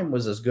that time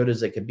was as good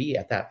as it could be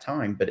at that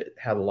time, but it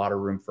had a lot of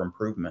room for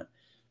improvement.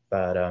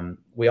 But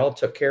we all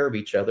took care of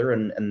each other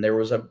and there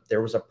was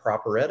a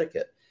proper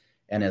etiquette.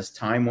 And as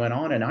time went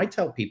on, and I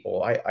tell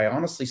people, I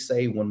honestly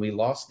say when we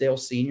lost Dale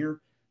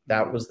Sr.,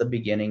 that was the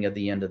beginning of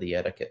the end of the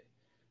etiquette.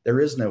 There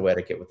is no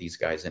etiquette with these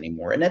guys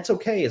anymore. And that's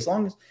okay. As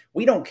long as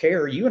we don't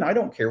care, you and I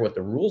don't care what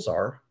the rules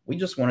are. We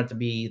just want it to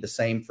be the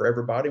same for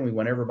everybody. And we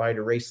want everybody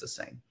to race the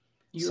same.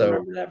 You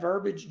remember that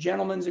verbiage,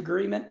 gentleman's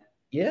agreement?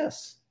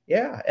 Yes.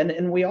 Yeah.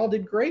 And we all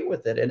did great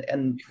with it.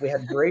 And we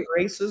had great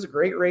races,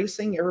 great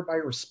racing. Everybody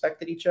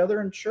respected each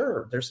other. And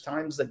sure, there's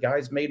times that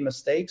guys made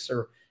mistakes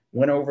or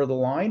went over the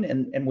line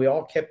and we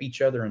all kept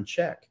each other in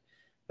check.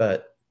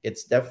 But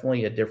it's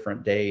definitely a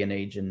different day and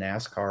age in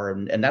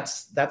NASCAR. And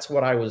that's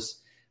what I was,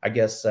 I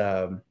guess,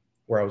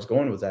 where I was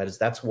going with that is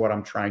that's what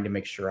I'm trying to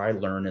make sure I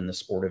learn in the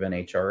sport of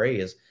NHRA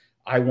is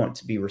I want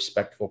to be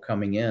respectful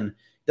coming in.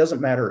 It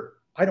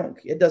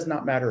does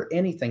not matter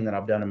anything that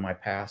I've done in my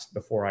past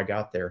before I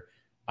got there.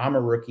 I'm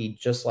a rookie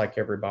just like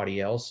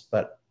everybody else,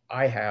 but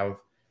I have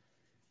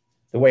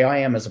the way I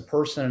am as a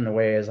person and the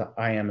way as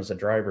I am as a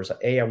driver is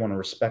I want to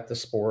respect the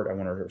sport. I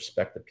want to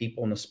respect the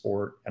people in the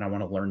sport and I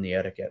want to learn the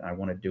etiquette and I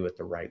want to do it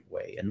the right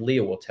way. And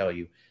Leah will tell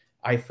you,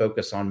 I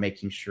focus on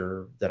making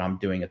sure that I'm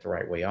doing it the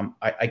right way.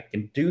 I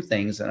can do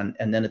things. And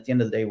then at the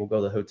end of the day, we'll go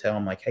to the hotel.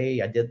 I'm like,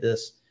 hey, I did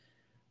this.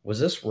 Was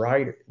this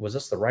right? Was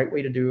this the right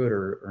way to do it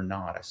or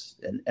not?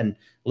 And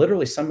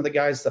literally some of the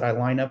guys that I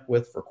line up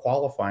with for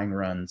qualifying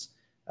runs,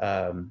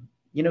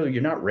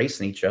 you're not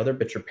racing each other,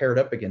 but you're paired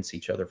up against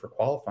each other for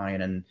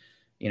qualifying. And,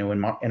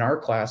 in our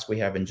class, we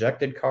have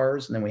injected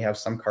cars and then we have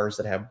some cars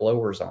that have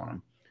blowers on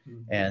them.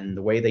 Mm-hmm. And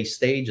the way they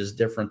stage is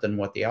different than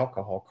what the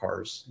alcohol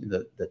cars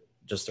that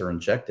just are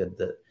injected,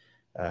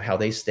 how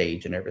they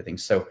stage and everything.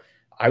 So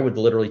I would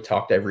literally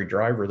talk to every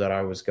driver that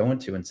I was going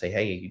to and say,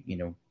 hey,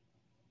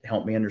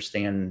 help me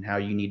understand how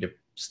you need to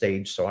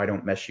stage so I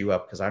don't mess you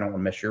up because I don't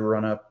want to mess your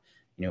run up.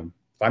 If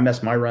I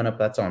mess my run up,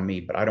 that's on me,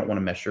 but I don't want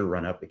to mess your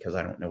run up because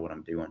I don't know what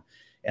I'm doing.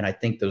 And I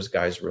think those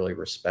guys really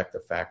respect the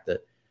fact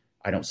that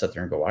I don't sit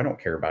there and go, I don't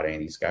care about any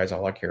of these guys.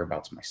 All I care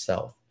about is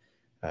myself.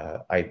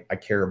 I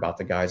care about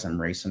the guys I'm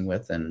racing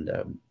with. And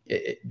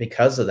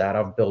because of that,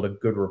 I've built a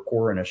good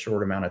rapport in a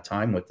short amount of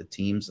time with the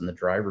teams and the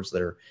drivers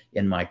that are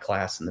in my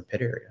class in the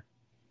pit area.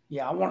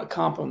 Yeah, I want to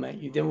compliment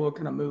you. Then we're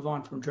going to move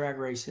on from drag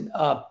racing.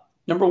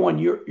 Number one,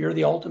 you're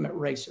the ultimate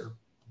racer.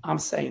 I'm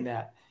saying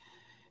that.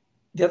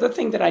 The other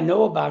thing that I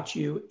know about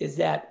you is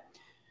that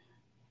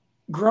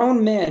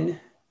grown men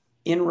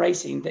in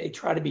racing, they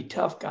try to be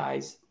tough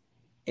guys,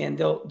 and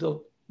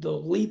they'll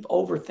leap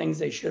over things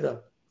they should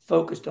have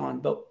focused on.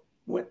 But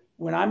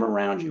when I'm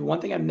around you, one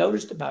thing I've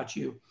noticed about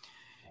you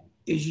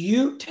is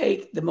you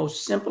take the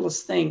most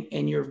simplest thing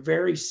and you're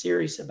very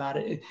serious about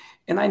it.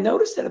 And I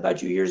noticed that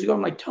about you years ago.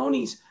 I'm like,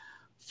 Tony's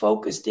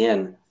focused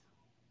in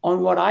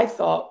on what I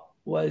thought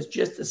was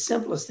just the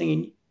simplest thing.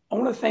 And I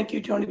want to thank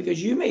you, Tony,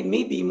 because you made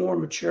me be more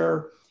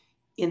mature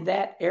in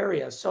that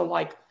area. So,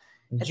 like,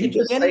 did you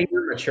just say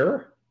you're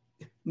mature?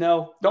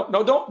 No, don't.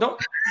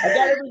 I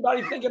got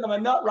everybody thinking I'm a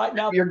nut right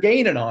now. You're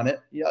gaining on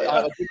it. Yeah,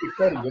 I think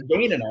you're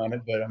gaining on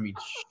it, but I mean,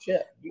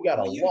 shit, you got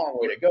a long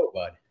way to go,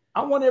 bud.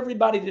 I want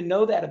everybody to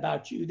know that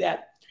about you,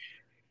 that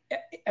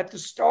at the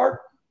start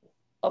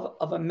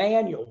of a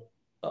manual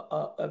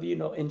of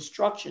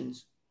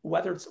instructions,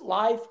 whether it's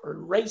life or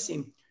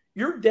racing,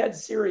 you're dead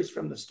serious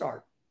from the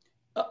start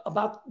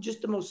about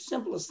just the most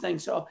simplest thing.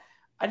 So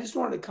I just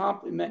wanted to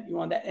compliment you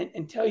on that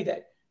and tell you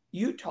that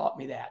you taught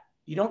me that.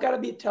 You don't got to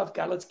be a tough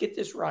guy. Let's get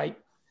this right.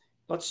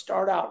 Let's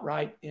start out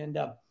right. And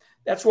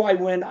that's why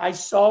when I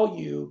saw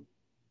you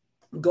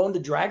going to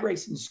drag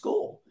racing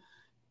school,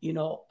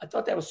 I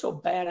thought that was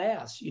so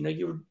badass.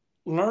 You were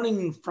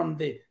learning from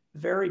the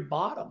very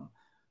bottom.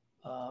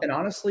 And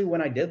honestly,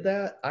 when I did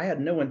that, I had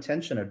no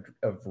intention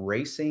of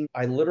racing.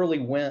 I literally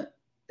went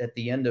at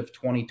the end of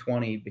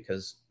 2020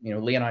 because,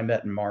 Lee and I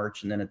met in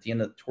March. And then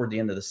toward the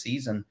end of the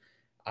season,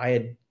 I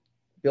had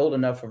built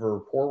enough of a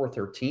rapport with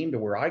her team to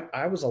where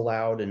I was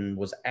allowed and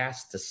was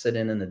asked to sit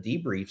in the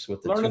debriefs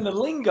with the learning the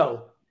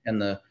lingo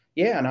and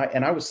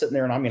I was sitting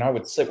there, and I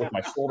would sit with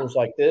my shoulders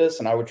like this,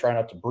 and I would try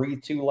not to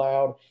breathe too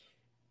loud.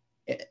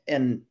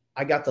 And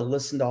I got to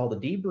listen to all the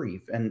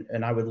debrief,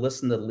 and I would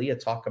listen to Leah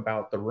talk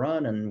about the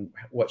run and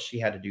what she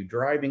had to do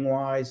driving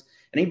wise.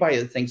 Anybody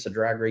that thinks a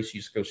drag race, you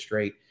just go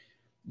straight,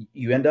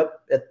 you end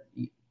up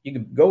you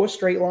could go a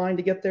straight line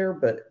to get there,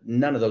 but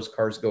none of those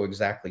cars go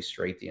exactly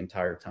straight the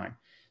entire time.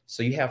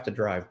 So you have to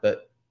drive.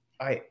 But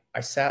I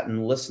sat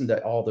and listened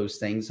to all those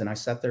things, and I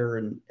sat there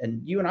and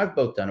you and I've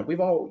both done it. We've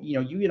all, you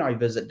and I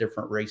visit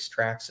different race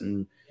tracks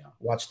and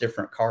watch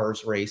different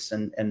cars race.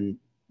 And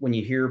when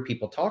you hear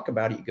people talk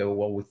about it, you go,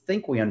 well, we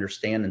think we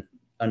understand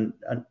and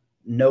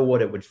know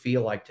what it would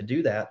feel like to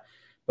do that.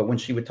 But when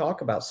she would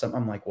talk about something,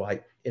 I'm like, well,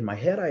 in my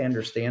head, I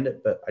understand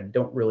it, but I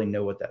don't really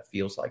know what that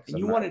feels like. And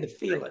you wanted to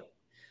feel it.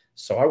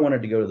 So I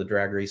wanted to go to the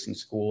drag racing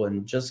school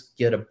and just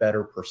get a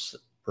better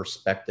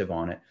perspective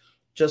on it.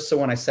 Just so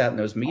when I sat in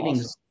those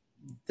meetings, awesome.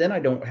 Then I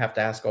don't have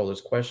to ask all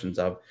those questions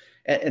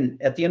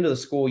and at the end of the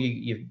school,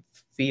 you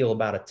feel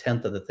about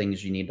 1/10 of the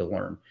things you need to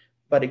learn,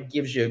 but it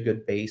gives you a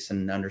good base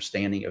and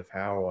understanding of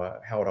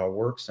how it all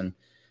works. And,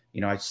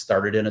 I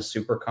started in a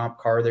super comp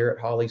car there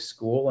at Holly's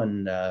school,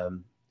 and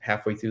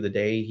halfway through the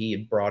day, he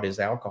had brought his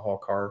alcohol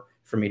car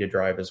for me to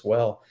drive as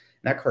well.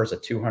 And that car is a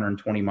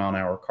 220 mile an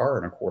hour car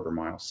in a quarter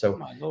mile. So, oh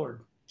my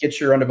Lord,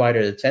 get your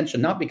undivided attention,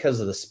 not because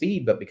of the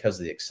speed, but because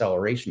of the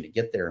acceleration to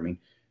get there. I mean,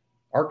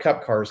 our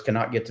cup cars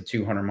cannot get to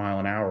 200 mile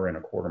an hour in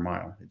a quarter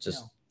mile. It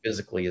just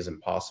physically is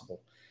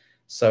impossible.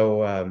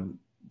 So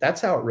that's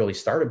how it really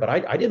started. But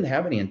I didn't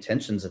have any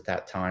intentions at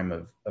that time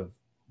of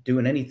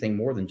doing anything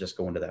more than just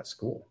going to that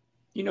school.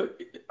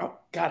 Oh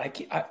God,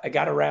 I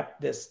got to wrap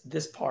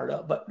this part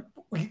up. But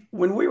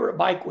when we were at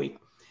Bike Week,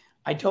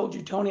 I told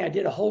you, Tony, I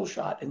did a whole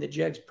shot in the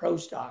Jegs Pro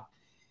Stock.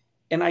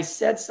 And I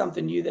said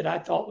something to you that I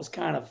thought was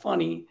kind of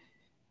funny,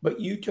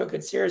 but you took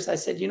it serious. I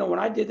said, when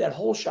I did that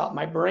whole shot,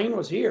 my brain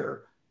was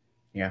here.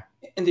 Yeah.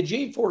 And the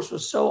G-force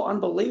was so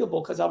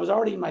unbelievable because I was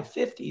already in my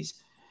 50s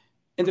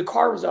and the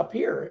car was up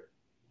here.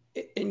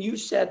 And you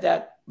said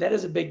that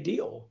is a big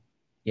deal.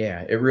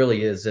 Yeah, it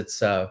really is.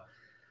 It's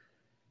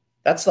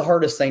that's the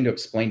hardest thing to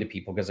explain to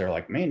people because they're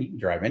like, man, you can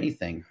drive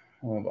anything.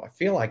 Well, I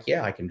feel like,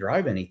 yeah, I can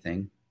drive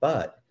anything.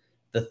 But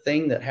the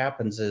thing that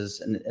happens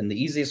is, and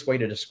the easiest way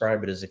to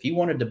describe it is if you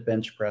wanted to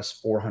bench press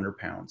 400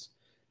 pounds,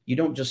 you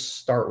don't just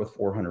start with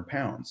 400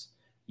 pounds.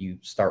 You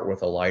start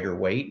with a lighter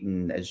weight,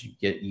 and as you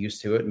get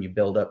used to it and you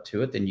build up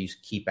to it, then you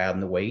keep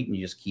adding the weight and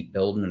you just keep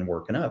building and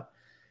working up.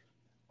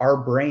 Our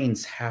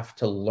brains have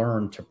to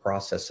learn to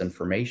process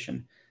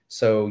information.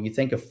 So you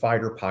think of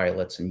fighter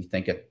pilots and you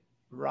think of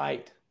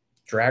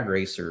drag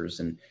racers,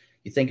 and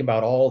you think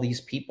about all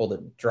these people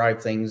that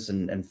drive things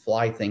and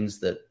fly things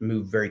that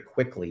move very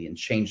quickly and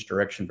change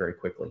direction very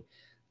quickly.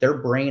 Their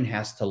brain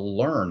has to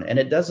learn, and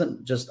it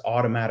doesn't just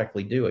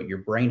automatically do it. Your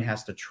brain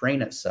has to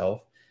train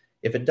itself.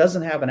 If it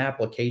doesn't have an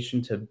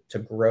application to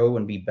grow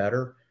and be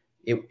better,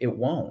 it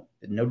won't.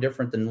 No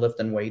different than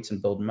lifting weights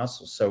and building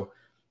muscles. So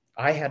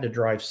I had to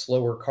drive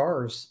slower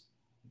cars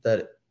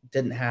that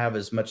didn't have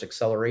as much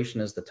acceleration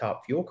as the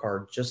top fuel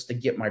car just to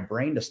get my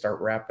brain to start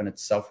wrapping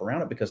itself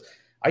around it. Because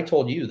I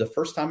told you the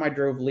first time I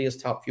drove Leah's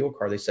top fuel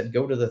car, they said,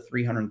 go to the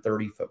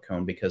 330 foot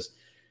cone, because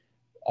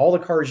all the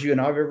cars you and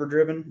I've ever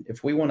driven,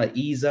 if we want to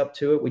ease up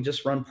to it, we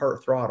just run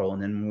part throttle.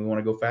 And then when we want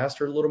to go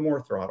faster, a little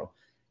more throttle.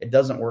 It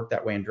doesn't work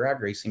that way in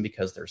drag racing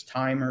because there's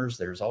timers,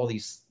 there's all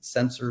these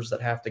sensors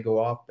that have to go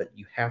off, but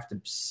you have to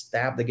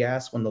stab the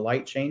gas when the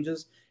light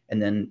changes,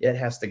 and then it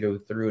has to go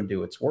through and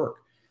do its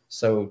work.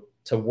 So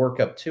to work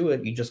up to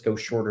it, you just go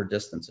shorter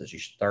distances. You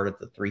start at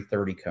the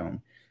 330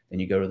 cone, then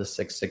you go to the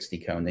 660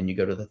 cone, then you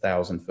go to the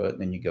 1,000 foot,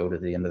 and then you go to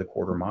the end of the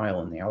quarter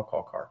mile in the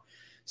alcohol car.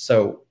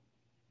 So,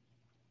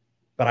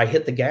 but I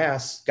hit the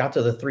gas, got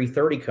to the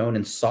 330 cone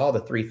and saw the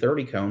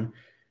 330 cone,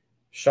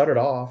 shut it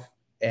off,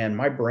 and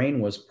my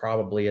brain was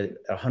probably at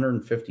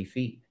 150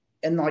 feet.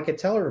 And like I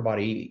tell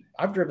everybody,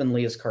 I've driven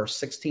Leah's car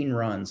 16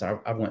 runs.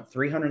 I went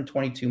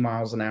 322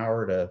 miles an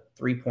hour to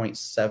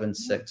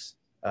 3.76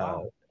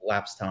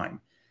 laps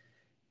time.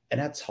 And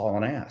that's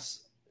hauling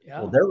ass.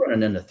 Yeah. Well, they're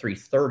running into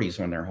 330s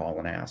when they're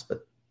hauling ass,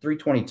 but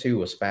 322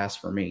 was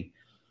fast for me.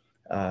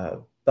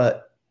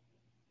 But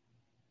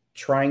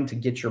trying to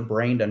get your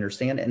brain to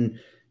understand, and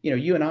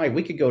you and I,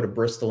 we could go to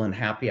Bristol in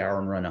happy hour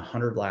and run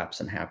 100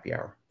 laps in happy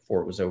hour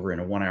before it was over in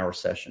a 1 hour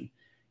session.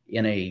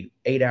 In a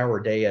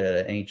 8-hour day at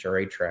an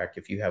NHRA track,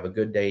 if you have a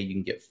good day, you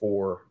can get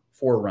four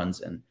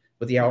runs in.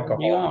 With the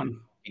alcohol,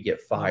 you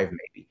get 5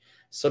 maybe.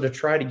 So to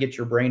try to get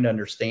your brain to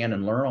understand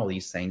and learn all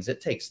these things,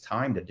 it takes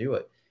time to do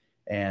it.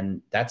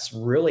 And that's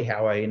really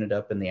how I ended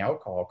up in the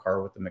alcohol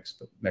car with the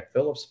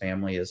McPhillips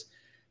family. Is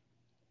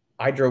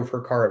I drove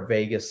her car at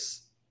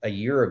Vegas a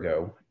year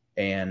ago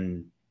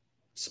and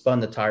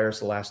spun the tires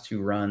the last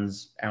 2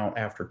 runs out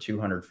after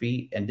 200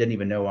 feet and didn't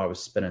even know I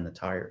was spinning the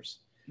tires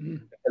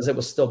because it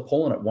was still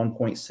pulling at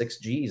 1.6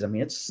 Gs. I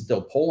mean, it's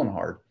still pulling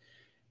hard,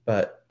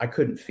 but I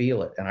couldn't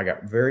feel it. And I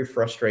got very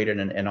frustrated.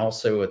 And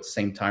also at the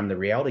same time, the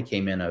reality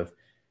came in of,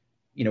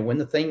 when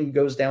the thing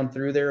goes down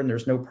through there and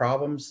there's no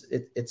problems,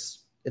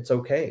 it's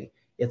okay.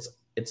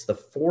 It's the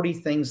 40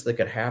 things that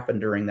could happen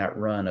during that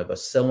run of a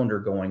cylinder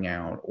going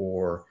out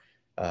or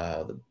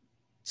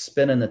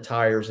spinning the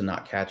tires and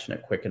not catching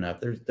it quick enough.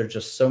 There's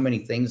just so many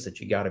things that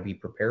you got to be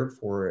prepared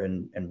for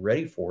and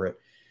ready for it.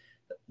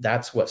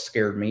 That's what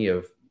scared me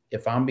of,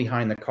 if I'm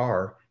behind the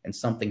car and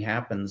something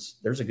happens,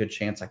 there's a good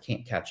chance I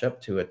can't catch up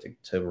to it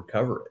to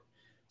recover it.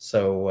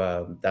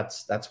 So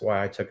that's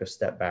why I took a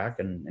step back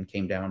and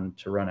came down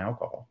to run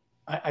alcohol.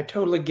 I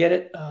totally get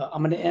it.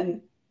 I'm going to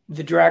end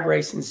the drag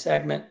racing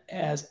segment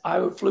as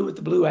I flew with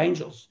the Blue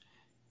Angels,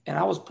 and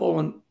I was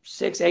pulling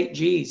 6-8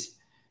 Gs,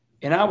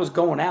 and I was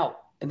going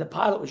out, and the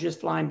pilot was just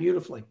flying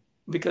beautifully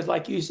because,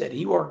 like you said,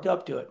 he worked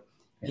up to it.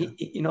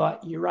 Yeah.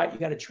 You're right. You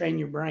got to train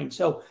your brain.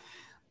 So,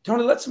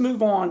 Tony, let's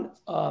move on.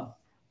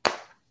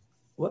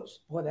 Whoops,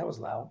 boy, that was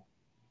loud.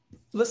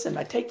 Listen,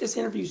 I take this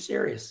interview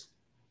serious.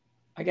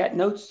 I got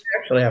notes. You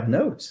actually have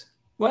notes.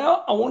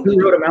 Well, I wanted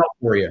Who wrote them out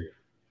for you?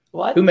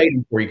 What? Who made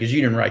them for you? Because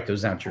you didn't write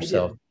those out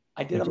yourself.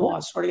 I did them all.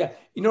 I swear to God.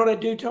 You know what I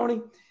do, Tony?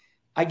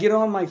 I get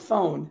on my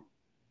phone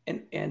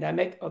and I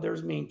make,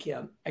 there's me and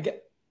Kim. I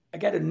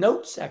got a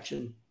note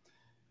section.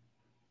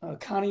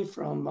 Connie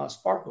from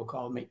Sparkle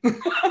called me. But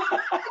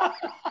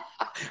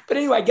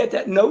anyway, I get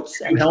that note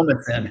section.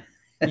 Helmets in.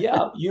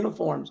 Yeah,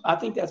 uniforms. I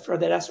think that's for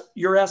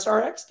your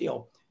SRX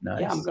deal.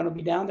 Nice. Yeah, I'm going to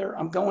be down there.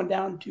 I'm going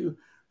down to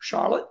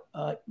Charlotte.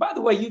 By the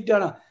way, you've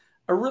done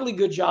a really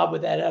good job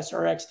with that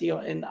SRX deal,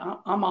 and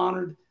I'm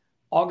honored.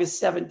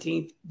 August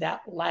 17th,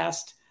 that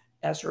last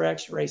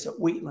SRX race at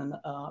Wheatland,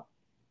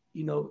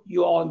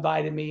 you all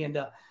invited me, and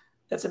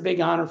that's a big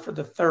honor for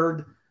the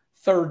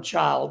third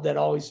child that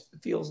always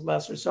feels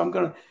lesser. So I'm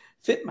going to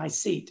fit my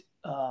seat.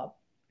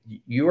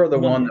 You are the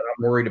one that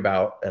I'm worried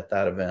about at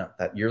that event.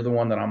 That you're the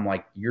one that I'm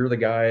like, you're the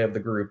guy of the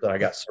group that I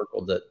got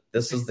circled. That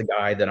this is the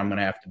guy that I'm going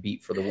to have to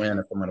beat for the win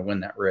if I'm going to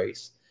win that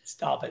race.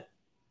 Stop it.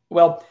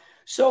 Well,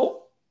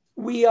 so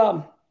we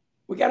got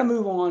to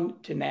move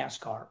on to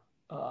NASCAR.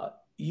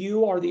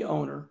 You are the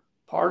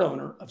part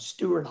owner of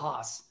Stewart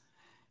Haas.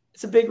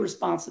 It's a big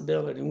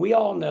responsibility, and we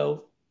all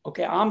know.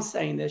 Okay, I'm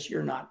saying this.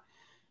 You're not.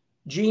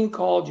 Gene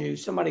called you.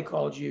 Somebody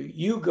called you.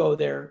 You go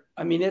there.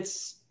 I mean,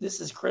 this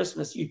is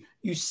Christmas.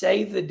 You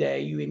save the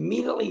day. You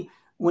immediately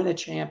win a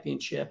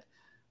championship.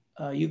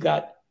 You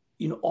got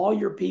all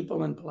your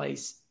people in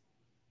place,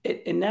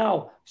 and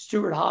now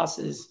Stewart Haas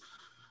is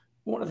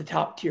one of the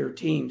top tier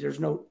teams. There's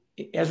no,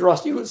 as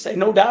Rusty would say,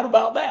 no doubt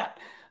about that.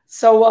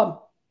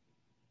 So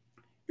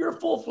you're a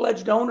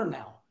full-fledged owner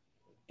now,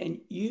 and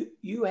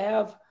you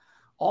have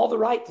all the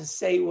right to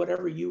say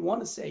whatever you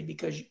want to say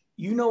because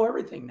you know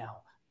everything now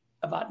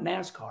about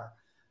NASCAR.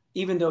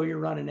 Even though you're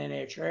running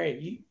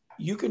NHRA,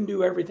 you can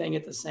do everything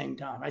at the same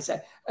time. I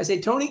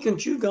say Tony can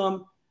chew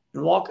gum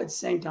and walk at the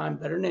same time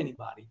better than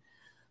anybody.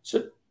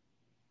 So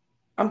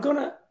I'm going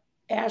to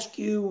ask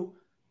you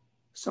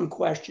some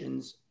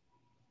questions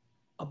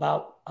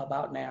about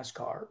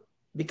NASCAR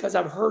because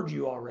I've heard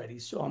you already.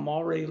 So I'm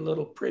already a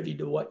little privy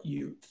to what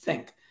you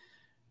think.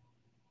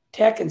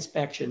 Tech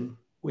inspection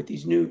with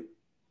these new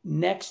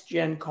next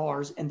gen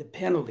cars and the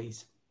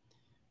penalties.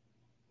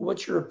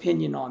 What's your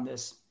opinion on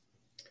this?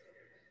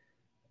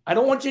 I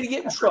don't want you to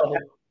get in trouble.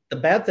 The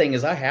bad thing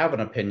is I have an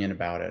opinion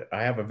about it.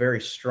 I have a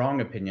very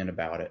strong opinion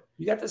about it.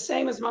 You got the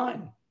same as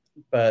mine.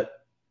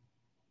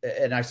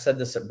 And I said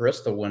this at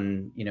Bristol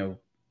when,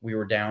 we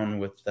were down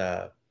with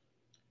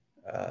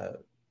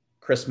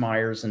Chris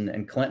Myers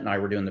and Clint and I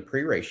were doing the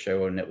pre-race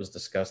show, and it was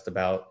discussed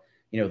about,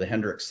 the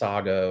Hendrick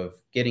saga of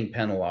getting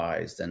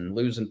penalized and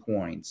losing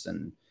points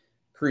and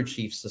crew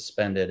chief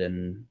suspended,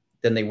 and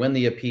then they win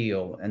the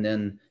appeal. And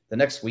then the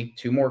next week,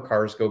 2 more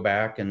cars go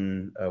back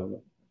and a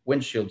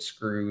windshield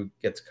screw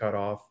gets cut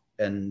off,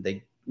 and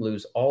they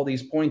lose all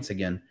these points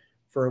again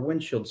for a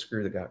windshield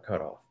screw that got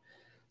cut off.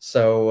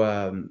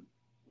 So,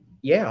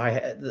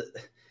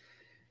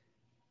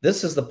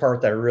 this is the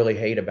part that I really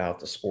hate about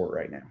the sport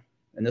right now.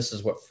 And this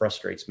is what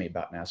frustrates me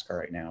about NASCAR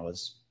right now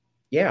is,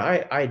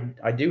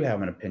 I do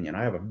have an opinion.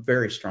 I have a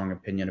very strong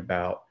opinion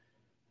about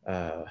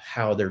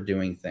how they're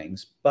doing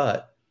things.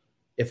 But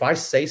if I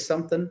say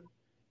something,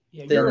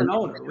 you're an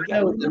owner. We got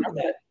to remember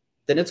that.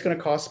 Then it's going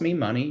to cost me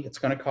money. It's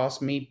going to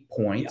cost me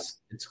points.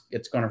 Yep.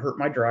 It's going to hurt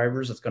my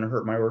drivers. It's going to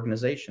hurt my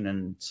organization.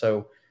 And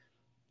so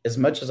as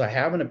much as I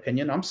have an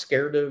opinion, I'm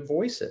scared to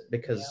voice it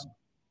because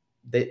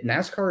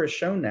NASCAR has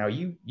shown now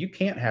you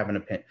can't have an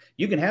opinion.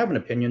 You can have an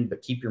opinion,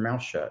 but keep your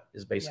mouth shut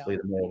is basically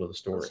the moral of the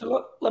story.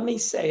 So let me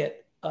say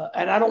it,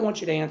 and I don't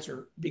want you to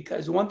answer,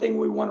 because one thing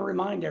we want to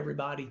remind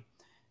everybody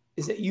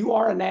is that you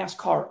are a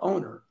NASCAR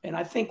owner. And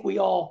I think we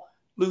all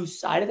lose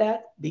sight of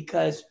that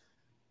because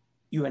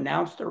you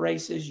announce the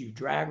races, you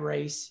drag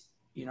race.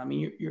 You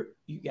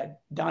got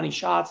Donnie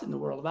Schatz in the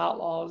World of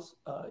Outlaws.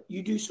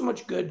 You do so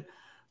much good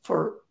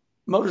for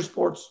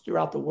motorsports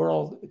throughout the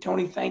world.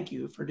 Tony, thank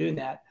you for doing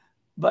that.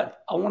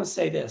 But I want to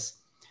say this.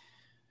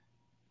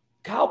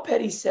 Kyle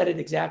Petty said it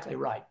exactly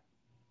right.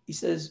 He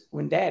says,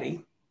 when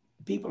Daddy,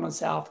 people in the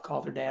South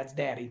call their dads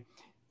Daddy,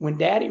 when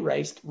Daddy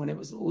raced, when it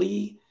was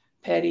Lee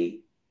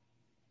Petty,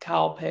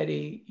 Kyle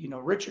Petty,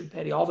 Richard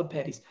Petty, all the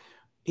Pettys,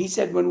 he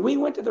said, when we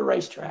went to the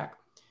racetrack,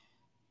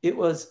 it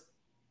was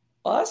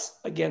us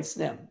against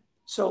them.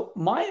 So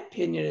my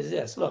opinion is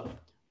this. Look,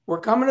 we're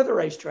coming to the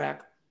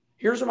racetrack.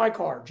 Here's my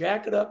car.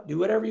 Jack it up. Do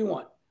whatever you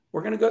want.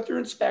 We're going to go through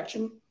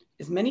inspection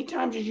as many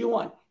times as you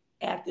want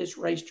at this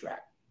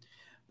racetrack.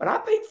 But I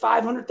paid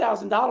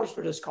 $500,000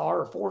 for this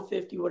car, or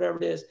 $450,000, whatever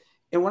it is.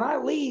 And when I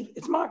leave,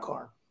 it's my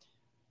car.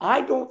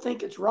 I don't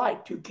think it's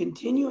right to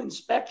continue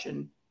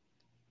inspection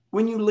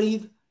when you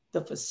leave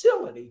the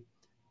facility,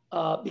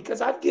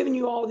 because I've given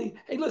you all the,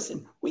 hey,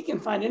 listen, we can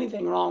find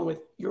anything wrong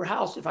with your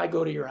house if I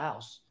go to your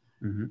house.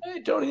 Mm-hmm.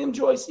 Hey, Tony and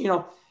Joyce,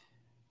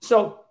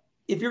 So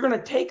if you're going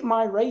to take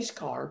my race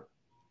car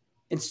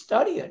and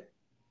study it,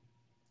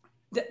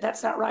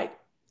 that's not right.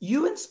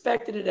 You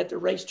inspected it at the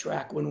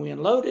racetrack when we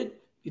unloaded,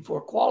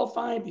 before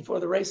qualifying, before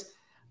the race.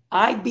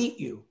 I beat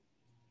you.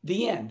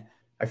 The end.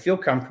 I feel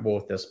comfortable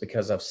with this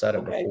because I've said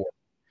it before.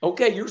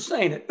 Okay, you're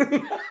saying it.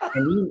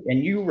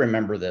 and you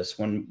remember this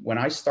when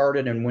I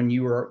started, and when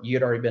you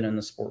had already been in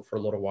the sport for a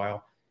little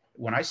while.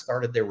 When I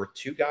started, there were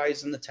 2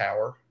 guys in the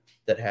tower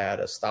that had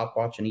a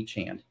stopwatch in each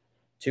hand.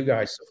 2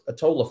 guys, a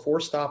total of 4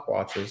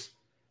 stopwatches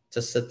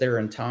to sit there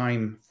and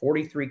time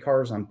 43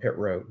 cars on pit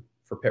road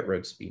for pit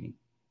road speeding.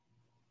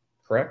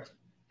 Correct?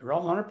 You're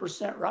all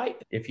 100%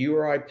 right. If you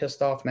or I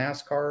pissed off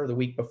NASCAR the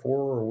week before,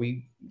 or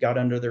we got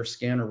under their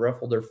skin or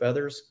ruffled their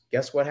feathers,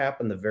 guess what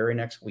happened the very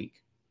next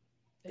week?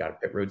 Got a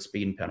pit road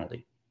speeding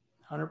penalty.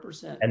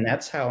 100%. And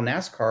that's how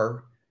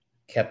NASCAR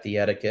kept the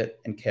etiquette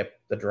and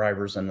kept the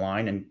drivers in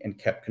line and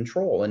kept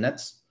control. And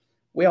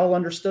we all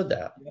understood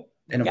that. Yep.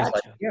 And it was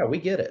like, yeah, we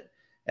get it.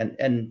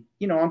 And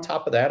on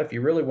top of that, if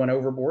you really went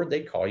overboard,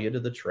 they'd call you to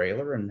the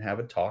trailer and have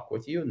a talk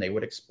with you, and they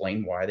would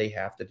explain why they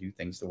have to do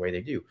things the way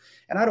they do.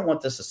 And I don't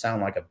want this to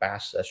sound like a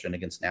bash session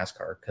against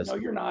NASCAR, because no,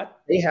 you're not.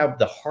 They have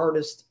the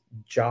hardest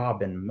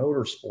job in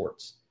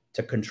motorsports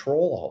to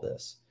control all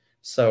this.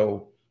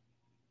 So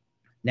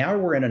now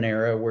we're in an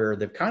era where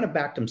they've kind of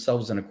backed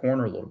themselves in a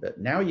corner a little bit.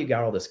 Now you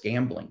got all this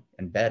gambling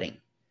and betting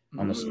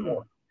on the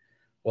sport.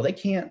 Well, they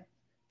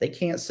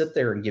can't sit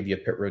there and give you a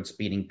pit road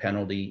speeding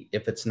penalty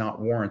if it's not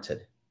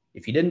warranted.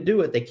 If you didn't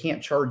do it, they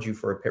can't charge you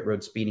for a pit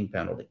road speeding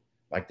penalty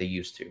like they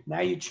used to. Now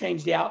you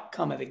changed the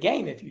outcome of the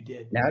game if you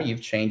did. Now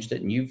you've changed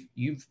it, and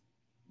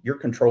you're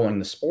controlling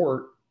the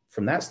sport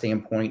from that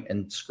standpoint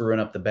and screwing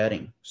up the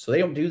betting. So they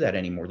don't do that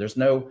anymore. There's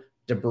no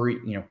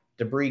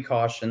debris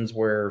cautions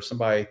where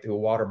somebody threw a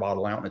water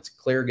bottle out and it's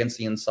clear against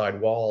the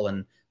inside wall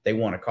and they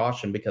want a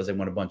caution because they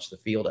want to bunch the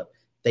field up.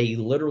 They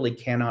literally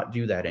cannot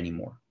do that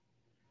anymore.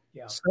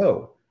 Yeah.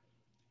 So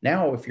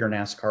now, if you're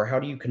NASCAR, how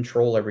do you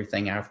control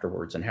everything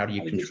afterwards? And how do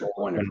you control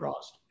when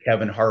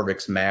Kevin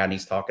Harvick's mad and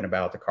he's talking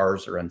about the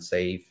cars are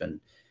unsafe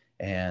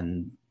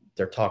and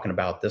they're talking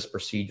about this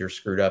procedure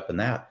screwed up and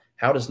that?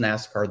 How does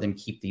NASCAR then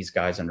keep these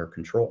guys under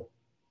control?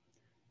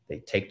 They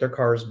take their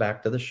cars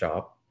back to the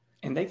shop.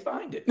 And they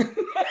find it.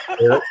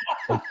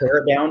 They tear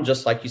it down,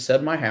 just like you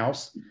said, my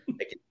house.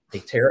 They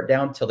tear it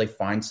down until they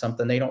find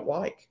something they don't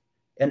like.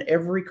 And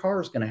every car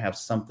is going to have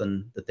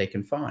something that they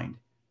can find.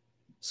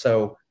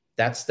 So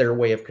that's their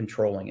way of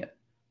controlling it.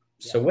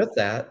 Yeah. So with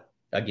that,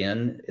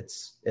 again,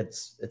 it's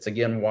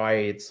again why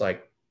it's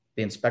like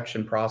the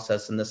inspection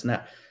process and this and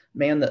that.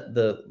 Man,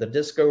 the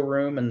disco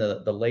room and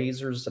the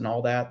lasers and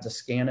all that to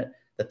scan it,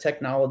 the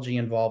technology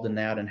involved in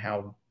that and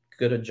how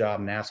good a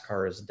job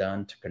NASCAR has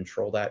done to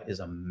control that is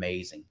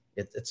amazing.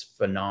 It's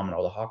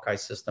phenomenal. The Hawkeye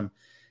system,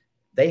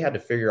 they had to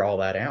figure all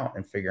that out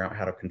and figure out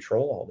how to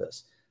control all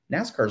this.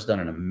 NASCAR's done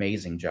an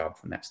amazing job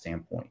from that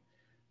standpoint.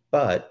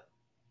 But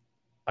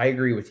I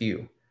agree with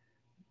you.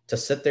 To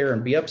sit there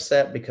and be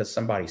upset because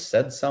somebody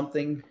said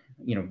something,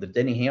 the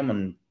Denny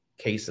Hamlin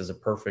case is a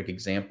perfect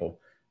example.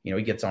 He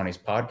gets on his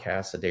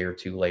podcast a day or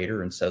two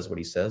later and says what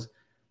he says.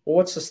 Well,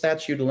 what's the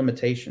statute of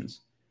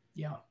limitations?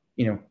 Yeah.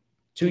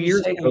 2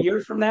 years ago, a year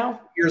from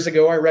now? Years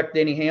ago, I wrecked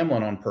Denny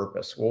Hamlin on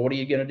purpose. Well, what are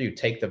you going to do?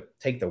 Take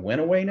the win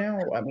away now?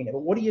 I mean,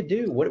 what do you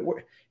do? What?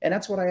 And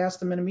that's what I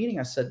asked him in a meeting.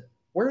 I said,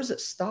 where does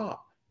it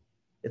stop?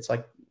 It's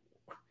like,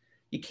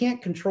 you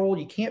can't control,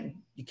 you can't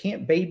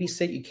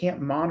babysit, you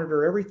can't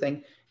monitor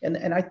everything.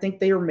 And I think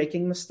they are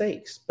making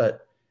mistakes,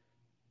 but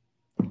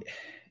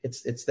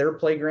it's their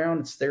playground,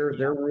 it's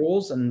their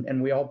rules,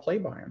 and we all play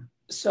by them.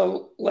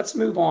 So let's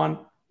move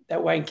on.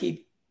 That way I can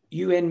keep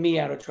you and me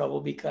out of trouble,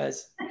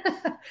 because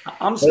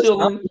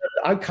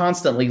I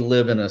constantly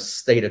live in a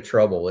state of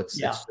trouble. It's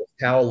just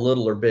how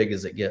little or big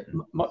is it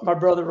getting? My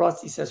brother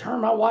Rusty says,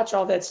 Herm, I watch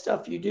all that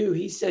stuff you do.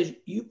 He says,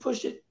 you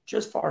push it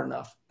just far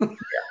enough.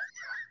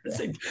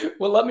 Like,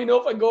 well, let me know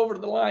if I go over to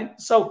the line.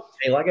 So,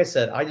 hey, like I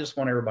said, I just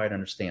want everybody to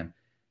understand,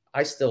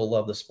 I still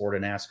love the sport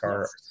of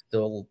NASCAR.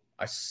 Yes.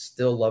 I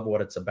still love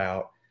what it's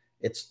about.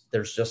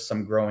 There's just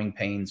some growing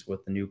pains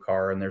with the new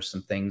car, and there's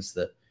some things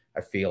that I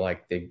feel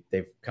like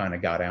they've kind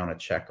of got down a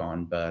check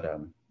on, but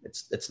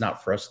it's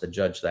not for us to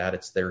judge that.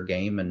 It's their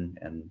game,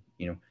 and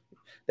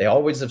they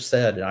always have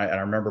said, and I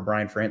remember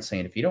Brian France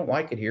saying, if you don't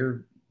like it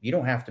here, you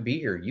don't have to be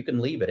here. You can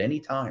leave at any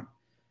time.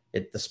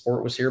 The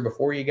sport was here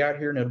before you got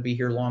here, and it'll be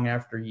here long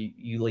after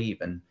you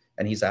leave. And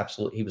he was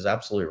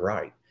absolutely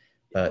right.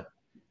 But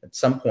at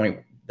some point,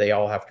 they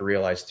all have to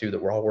realize too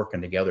that we're all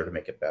working together to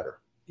make it better.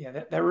 Yeah,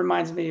 that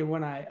reminds me of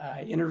when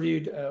I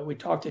interviewed, we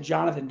talked to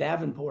Jonathan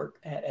Davenport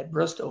at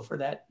Bristol for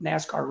that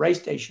NASCAR race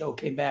day show,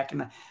 came back.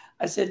 And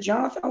I said,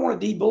 Jonathan, I want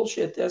to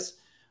de-bullshit this.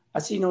 I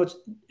said, it's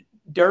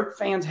dirt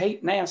fans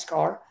hate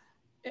NASCAR.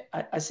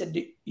 I said,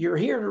 you're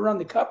here to run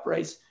the cup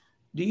race.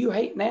 Do you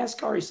hate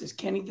NASCAR? He says,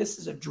 Kenny, this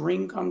is a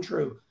dream come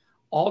true.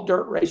 All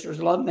dirt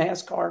racers love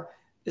NASCAR.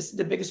 This is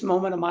the biggest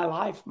moment of my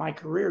life, my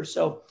career.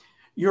 So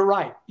you're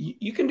right.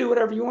 You can do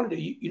whatever you want to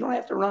do. You don't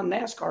have to run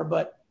NASCAR,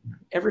 but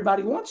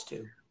everybody wants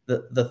to.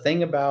 The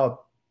thing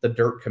about the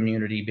dirt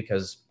community,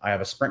 because I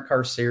have a sprint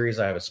car series,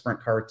 I have a sprint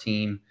car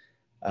team.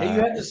 Yeah,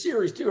 you have the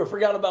series too. I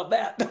forgot about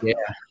that. Yeah.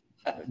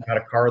 I've got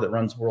a car that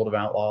runs World of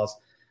Outlaws.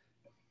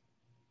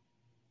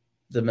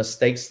 The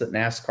mistakes that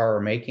NASCAR are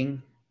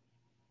making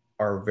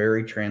are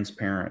very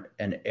transparent,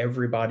 and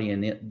everybody in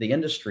the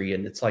industry,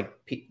 and it's like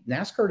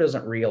NASCAR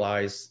doesn't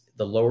realize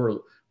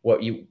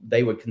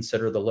they would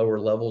consider the lower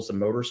levels of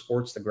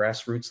motorsports, the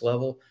grassroots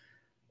level.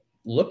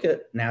 Look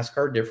at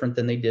NASCAR different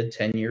than they did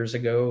 10 years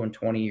ago and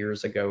 20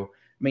 years ago.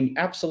 I mean,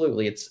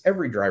 absolutely, it's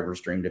every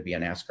driver's dream to be a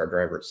NASCAR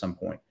driver at some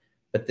point.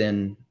 But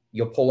then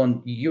you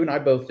and I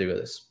both do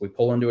this. We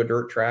pull into a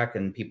dirt track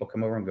and people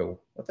come over and go,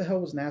 what the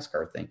hell was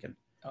NASCAR thinking?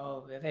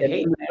 Oh, they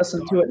hate NASCAR.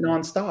 Listen to it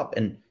nonstop.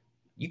 And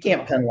you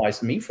can't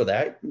penalize me for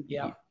that.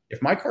 Yeah.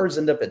 If my cars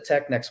end up at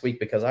Tech next week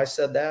because I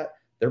said that,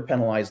 they're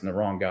penalizing the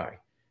wrong guy.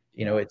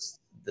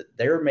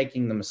 They're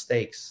making the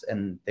mistakes,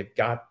 and they've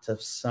got to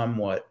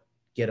somewhat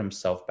get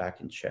himself back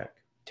in check.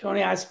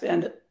 Tony, I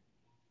spend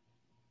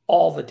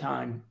all the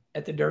time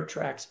at the dirt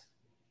tracks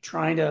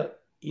trying to,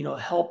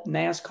 help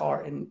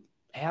NASCAR and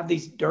have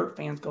these dirt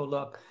fans go,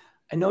 look,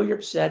 I know you're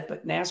upset,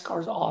 but NASCAR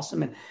is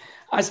awesome. And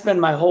I spend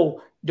my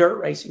whole dirt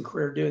racing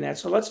career doing that.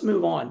 So let's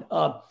move on.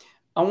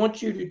 I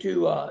want you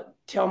to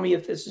tell me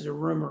if this is a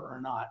rumor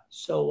or not.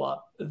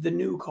 So the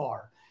new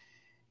car,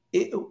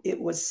 it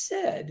was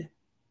said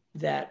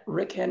that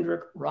Rick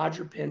Hendrick,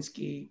 Roger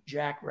Penske,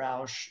 Jack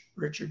Roush,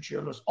 Richard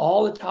Childress,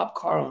 all the top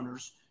car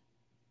owners,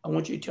 I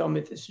want you to tell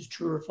me if this is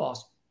true or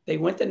false. They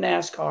went to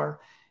NASCAR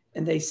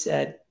and they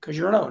said, because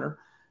you're an owner,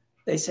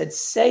 they said,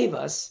 save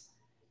us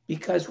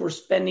because we're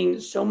spending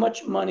so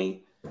much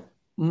money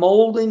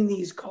molding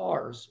these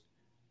cars.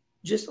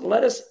 Just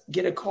let us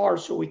get a car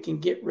so we can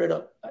get rid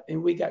of,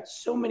 and we got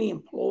so many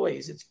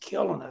employees, it's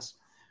killing us.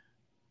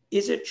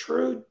 Is it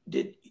true?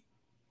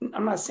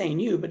 I'm not saying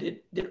you, but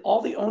did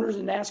all the owners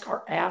in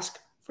NASCAR ask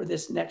for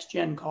this next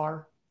gen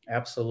car?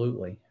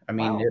 Absolutely. I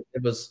mean,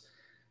 Wow.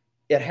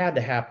 It had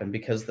to happen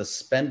because the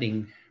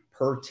spending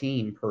per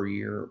team per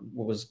year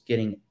was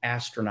getting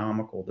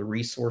astronomical. The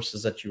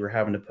resources that you were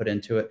having to put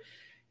into it,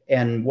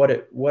 and what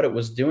it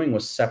was doing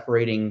was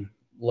separating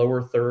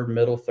lower third,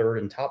 middle third,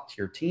 and top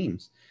tier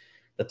teams.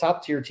 The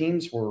top tier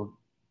teams were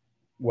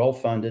well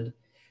funded,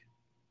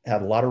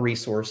 had a lot of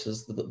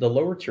resources. The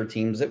lower tier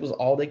teams, it was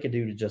all they could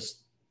do to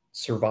just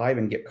survive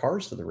and get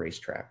cars to the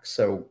racetrack.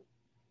 So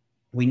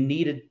we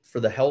needed, for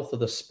the health of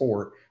the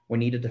sport, we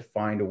needed to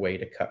find a way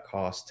to cut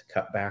costs, to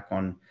cut back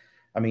on.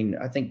 I mean,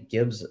 I think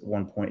Gibbs at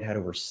one point had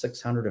over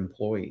 600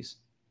 employees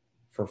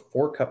for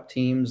 4 cup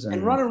teams.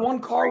 And running one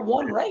car,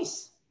 one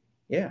race.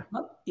 Yeah.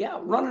 Yeah,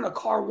 running a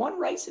car, one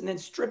race, and then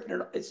stripping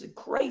it. It's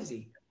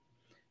crazy.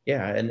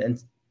 Yeah,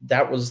 and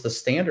that was the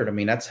standard. I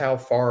mean, that's how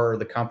far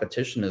the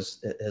competition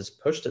has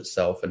pushed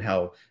itself and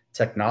how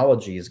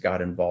technology has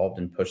got involved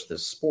and pushed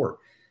this sport.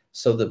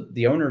 So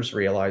the owners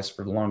realized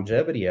for the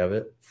longevity of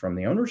it from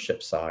the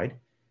ownership side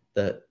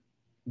that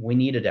we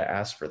needed to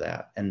ask for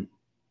that. And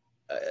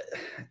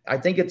I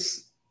think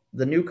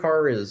the new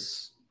car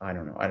is, I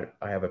don't know.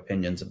 I have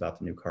opinions about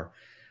the new car.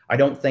 I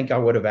don't think I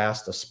would have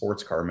asked a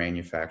sports car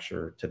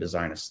manufacturer to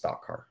design a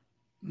stock car.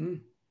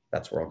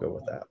 That's where I'll go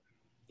with that.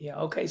 Yeah.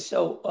 Okay.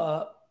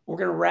 So we're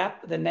going to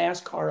wrap the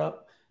NASCAR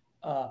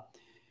up.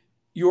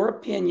 Your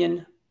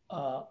opinion.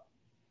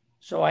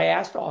 So I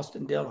asked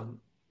Austin Dillon,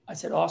 I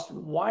said,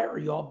 Austin, why are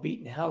you all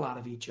beating the hell out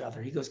of each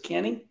other? He goes,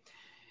 Kenny,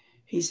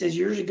 he says,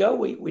 years ago,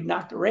 we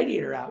knocked the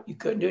radiator out. You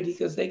couldn't do it. He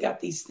goes, they got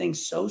these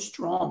things so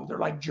strong. They're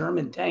like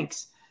German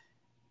tanks.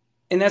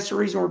 And that's the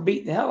reason we're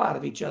beating the hell out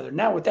of each other.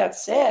 Now, with that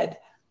said,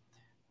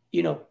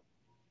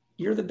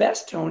 you're the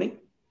best, Tony.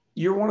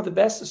 You're one of the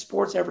best the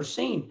sport's ever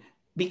seen.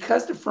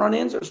 Because the front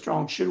ends are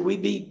strong, should we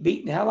be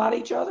beating the hell out of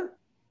each other?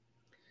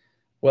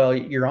 Well,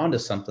 you're onto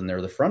something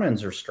there. The front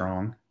ends are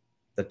strong.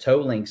 The toe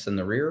links in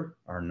the rear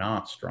are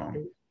not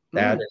strong.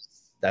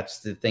 That's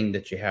the thing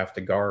that you have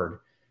to guard.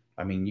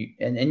 I mean,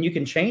 you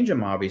can change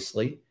them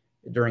obviously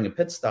during a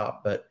pit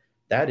stop, but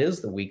that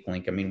is the weak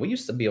link. I mean, we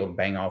used to be able to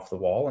bang off the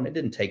wall and it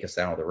didn't take us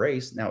out of the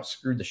race. Now it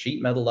screwed the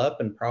sheet metal up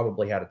and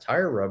probably had a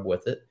tire rub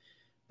with it.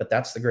 But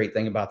that's the great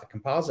thing about the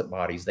composite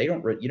bodies. You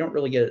don't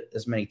really get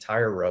as many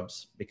tire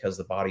rubs because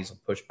the bodies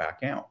will push back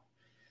out.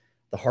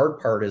 The hard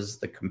part is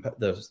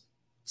the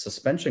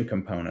suspension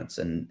components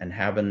and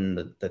having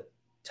the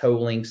toe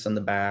links in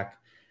the back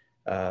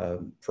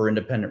for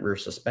independent rear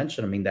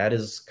suspension. I mean, that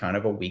is kind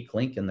of a weak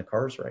link in the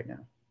cars right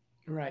now.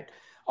 Right.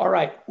 All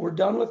right. We're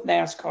done with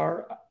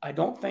NASCAR. I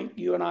don't think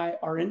you and I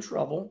are in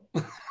trouble.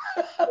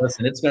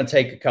 Listen, it's going to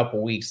take a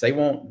couple weeks. They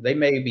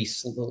may be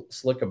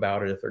slick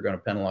about it if they're going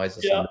to penalize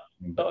us. Yeah.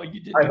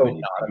 I hope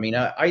not. I mean,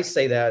 I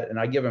say that and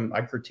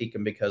I critique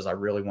them because I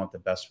really want the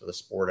best for the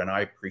sport. And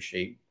I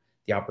appreciate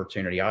the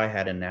opportunity I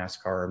had in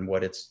NASCAR and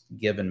what it's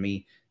given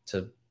me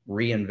to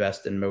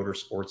reinvest in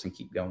motorsports and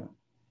keep going.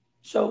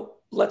 So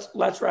let's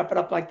wrap it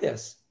up like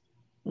this.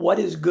 What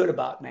is good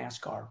about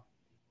NASCAR?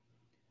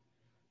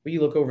 Well,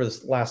 you look over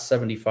this last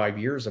 75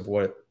 years of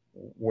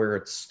where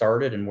it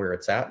started and where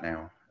it's at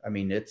now. I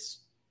mean, it's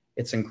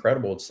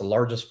incredible. It's the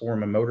largest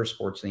form of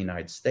motorsports in the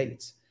United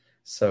States.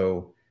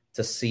 So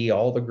to see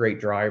all the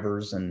great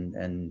drivers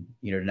and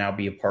now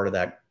be a part of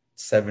that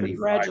 75.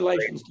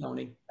 Congratulations,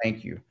 Tony.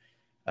 Thank you.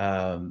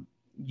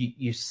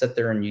 You sit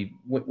there and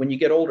when you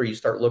get older, you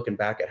start looking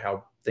back at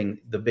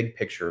the big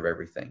picture of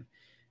everything.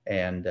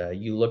 And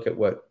you look at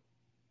what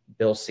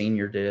Bill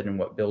Sr. did and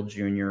what Bill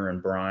Jr.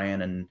 and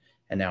Brian and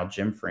now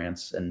Jim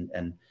France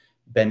and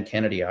Ben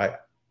Kennedy.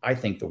 I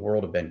think the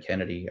world of Ben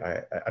Kennedy.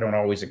 I don't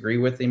always agree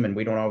with him and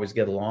we don't always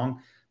get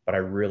along, but I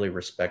really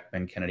respect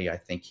Ben Kennedy. I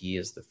think he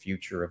is the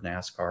future of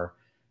NASCAR.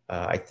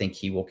 I think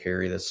he will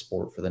carry this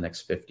sport for the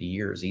next 50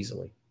 years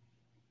easily.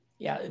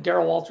 Yeah,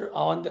 Darrell Waltrip,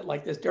 I'll end it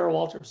like this. Darrell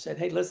Waltrip said,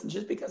 hey, listen,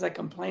 just because I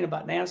complain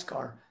about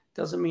NASCAR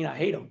doesn't mean I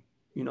hate them.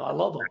 I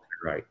love them.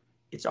 Right.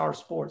 It's our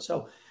sport.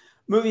 So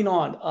moving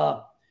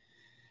on,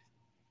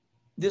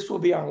 this will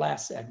be our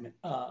last segment.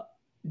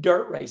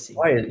 Dirt racing.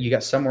 Why? You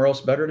got somewhere else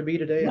better to be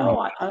today?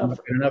 No, I'm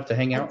not good enough to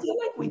hang out. I feel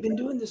like we've been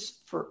doing this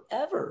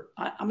forever.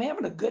 I'm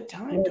having a good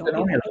time. I've been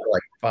on here for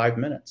like 5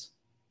 minutes.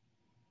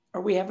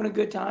 Are we having a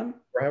good time?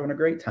 We're having a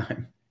great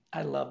time.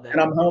 I love that. And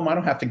I'm home. I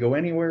don't have to go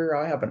anywhere.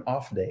 I have an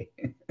off day.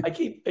 I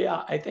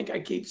think I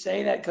keep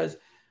saying that because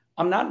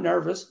I'm not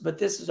nervous, but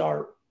this is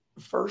our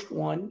first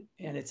one,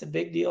 and it's a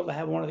big deal to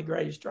have one of the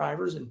greatest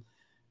drivers. And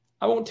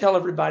I won't tell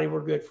everybody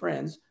we're good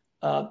friends.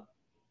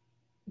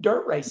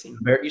 Dirt racing.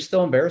 Are you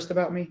still embarrassed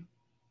about me?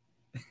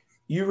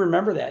 You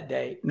remember that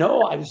day?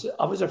 No, I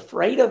was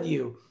afraid of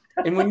you.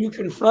 And when you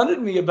confronted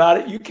me about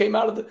it, you came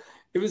out of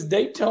it was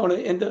Daytona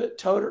in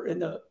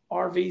the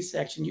RV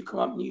section. You come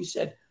up and you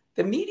said,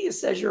 the media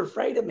says you're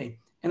afraid of me.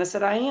 And I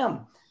said, I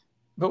am.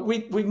 But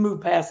we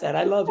moved past that.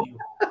 I love you.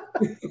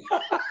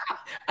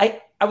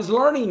 I was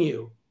learning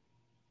you.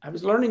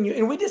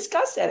 And we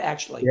discussed that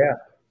actually. Yeah.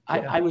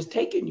 I was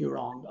taking you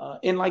wrong.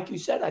 And like you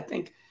said, I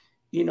think,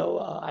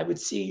 I would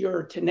see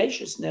your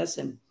tenaciousness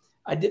and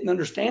I didn't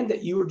understand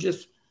that you were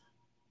just,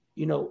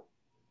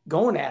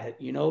 going at it,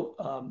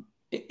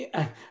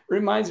 it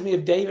reminds me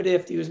of David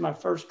Ift. He was my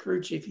first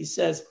crew chief. He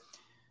says,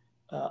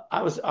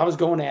 I was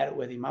going at it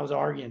with him. I was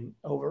arguing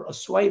over a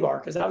sway bar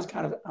because I'm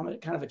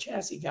kind of a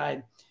chassis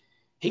guy.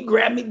 He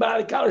grabbed me by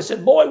the collar and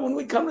said, boy, when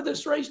we come to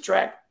this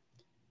racetrack,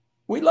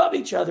 we love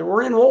each other.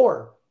 We're in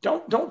war.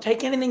 Don't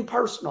take anything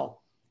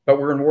personal. But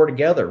we're in war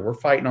together. We're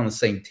fighting on the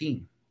same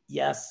team.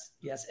 Yes.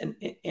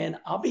 And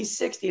I'll be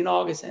 60 in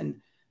August.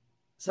 And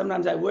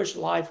sometimes I wish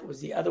life was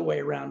the other way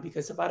around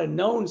because if I'd have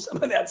known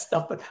some of that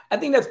stuff, but I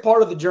think that's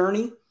part of the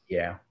journey.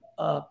 Yeah.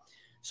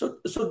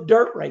 So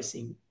dirt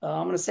racing,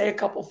 I'm going to say a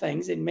couple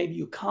things and maybe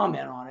you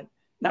comment on it.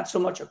 Not so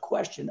much a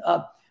question.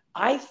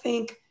 I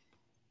think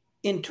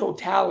in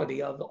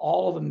totality of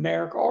all of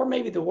America or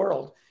maybe the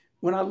world,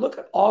 when I look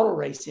at auto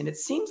racing, it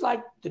seems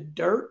like the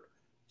dirt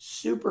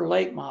super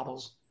late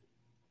models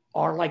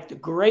are like the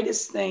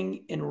greatest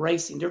thing in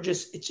racing.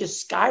 It's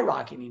just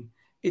skyrocketing.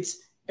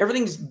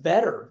 Everything's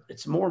better.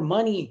 It's more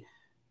money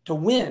to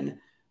win.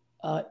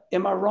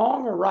 Am I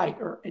wrong or right?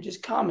 Or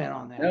just comment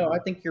on that. No, I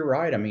think you're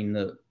right. I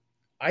mean,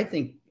 I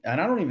think, and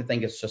I don't even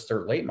think it's just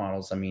dirt late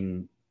models. I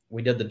mean,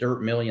 we did the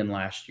Dirt Million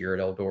last year at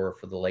Eldora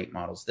for the late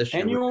models. This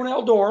year, and you own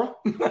Eldora.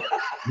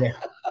 Yeah.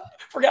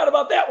 Forgot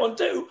about that one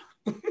too.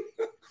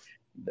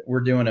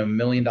 We're doing $1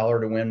 million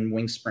to win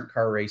wing sprint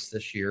car race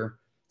this year.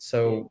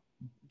 So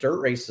dirt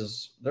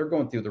races, they're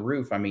going through the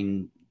roof. I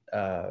mean,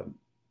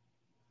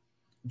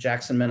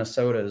 Jackson,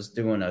 Minnesota is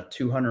doing a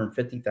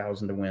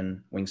 $250,000 to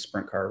win wing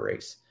sprint car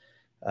race.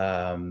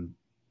 You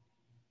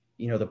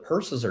know, the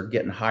purses are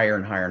getting higher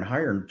and higher and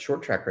higher in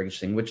short track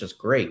racing, which is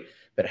great,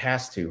 but it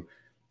has to.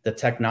 The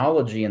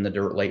technology in the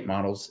dirt late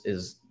models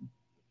is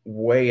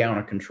way out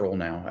of control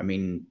now. I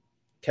mean,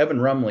 Kevin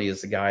Rumley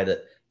is the guy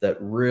that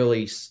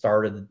really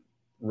started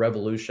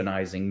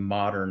revolutionizing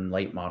modern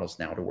late models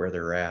now to where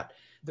they're at.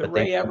 The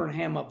Ray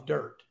Evernham of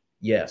dirt.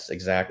 Yes,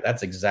 exactly.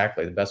 That's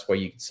exactly the best way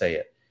you could say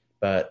it.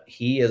 But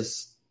he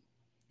has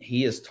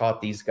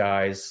taught these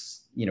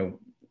guys, you know,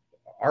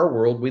 our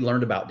world, we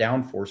learned about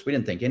downforce. We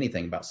didn't think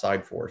anything about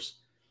side force.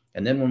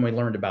 And then when we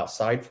learned about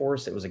side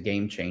force, it was a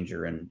game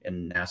changer in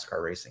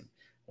NASCAR racing.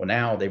 Well,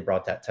 now they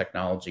brought that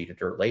technology to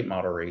dirt late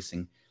model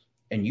racing.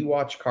 And you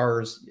watch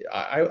cars.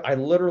 I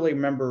literally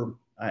remember,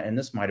 and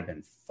this might have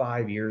been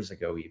 5 years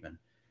ago even,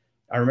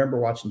 I remember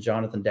watching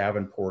Jonathan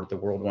Davenport at the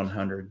World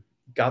 100,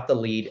 got the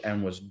lead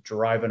and was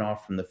driving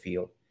off from the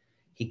field.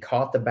 He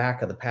caught the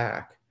back of the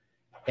pack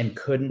and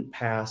couldn't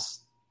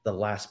pass the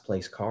last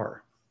place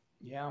car.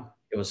 Yeah.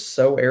 It was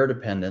so air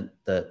dependent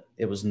that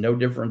it was no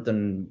different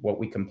than what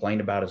we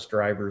complained about as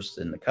drivers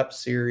in the Cup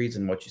Series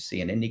and what you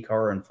see in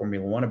IndyCar and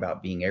Formula One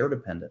about being air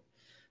dependent.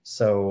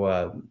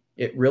 So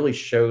it really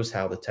shows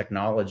how the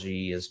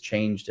technology has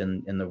changed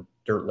in the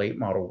dirt late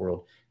model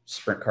world.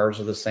 Sprint cars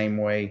are the same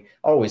way,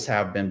 always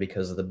have been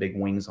because of the big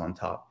wings on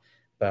top.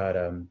 But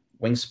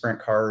wing sprint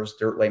cars,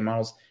 dirt late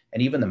models,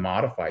 and even the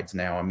modifieds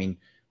now. I mean,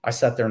 I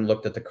sat there and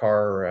looked at the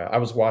car. I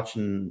was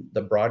watching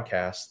the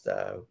broadcast,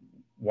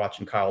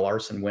 watching Kyle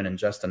Larson win in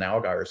Justin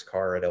Allgaier's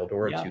car at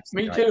Eldora. Yeah,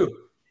 me too.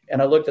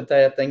 And I looked at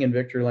that thing in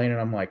victory lane and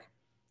I'm like,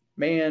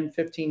 man,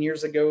 15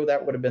 years ago,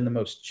 that would have been the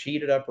most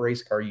cheated up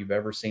race car you've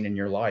ever seen in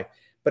your life.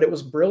 But it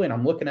was brilliant.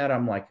 I'm looking at it,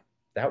 I'm like,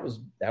 that was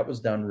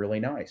done really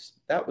nice.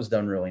 That was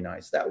done really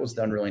nice. That was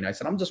done really nice.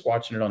 And I'm just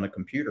watching it on the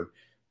computer.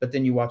 But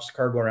then you watch the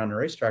car go around the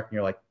racetrack and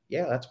you're like,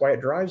 yeah, that's why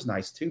it drives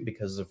nice too,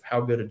 because of how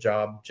good a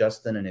job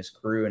Justin and his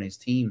crew and his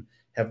team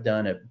have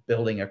done at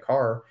building a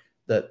car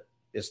that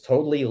is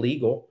totally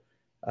legal.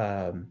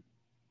 The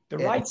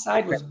right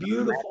side was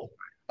beautiful.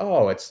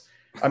 Oh,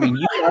 I mean,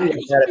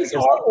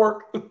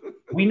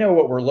 we know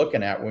what we're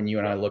looking at when you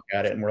and I look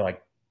at it and we're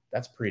like,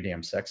 that's pretty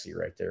damn sexy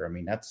right there. I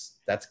mean, that's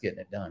getting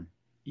it done.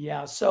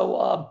 Yeah.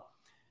 So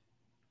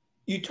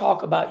you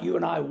talk about you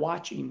and I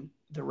watching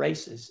the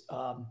races.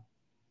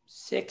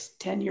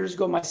 6-10 years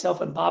ago,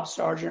 myself and Bob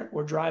Sargent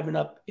were driving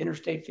up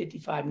Interstate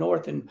 55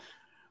 North, and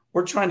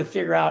we're trying to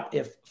figure out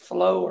if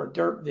Flow or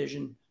Dirt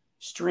Vision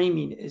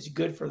streaming is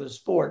good for the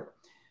sport.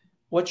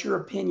 What's your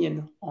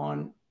opinion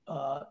on,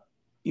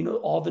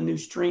 all the new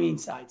streaming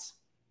sites?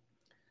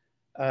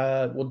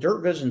 Well,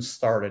 Dirt Vision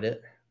started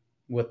it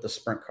with the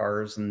sprint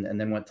cars and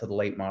then went to the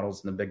late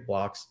models and the big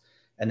blocks.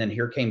 And then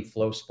here came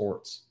Flow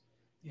Sports.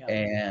 Yeah.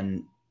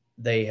 And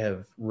they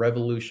have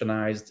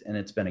revolutionized, and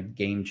it's been a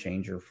game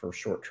changer for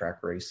short track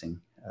racing.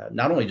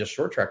 Not only just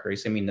short track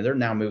racing. I mean, they're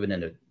now moving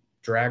into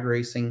drag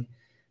racing.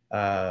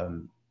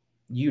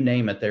 You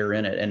name it, they're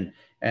in it.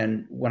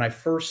 And when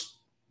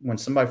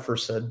somebody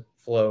first said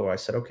Flow, I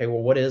said, okay,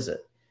 well, what is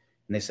it?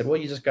 And they said, well,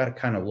 you just got to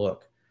kind of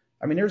look.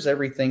 I mean, there's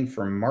everything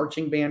from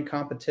marching band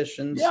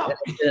competitions. Yeah.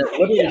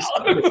 It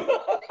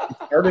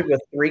started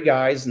with 3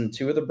 guys and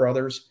 2 of the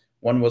brothers.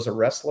 One was a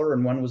wrestler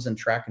and one was in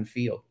track and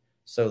field.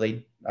 So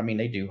they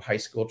do high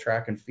school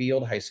track and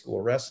field, high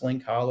school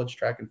wrestling, college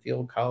track and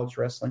field, college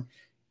wrestling,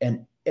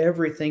 and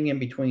everything in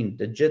between,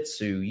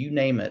 jiu-jitsu, you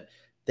name it,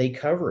 they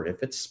cover it.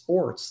 If it's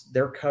sports,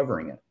 they're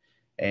covering it.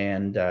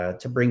 And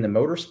to bring the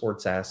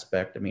motorsports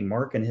aspect, I mean,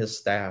 Mark and his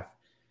staff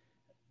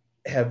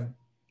have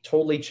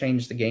totally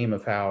changed the game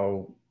of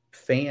how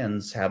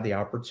fans have the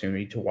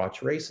opportunity to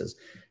watch races.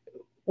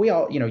 We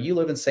all, you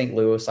live in St.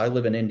 Louis, I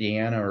live in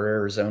Indiana or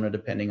Arizona,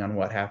 depending on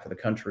what half of the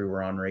country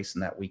we're on racing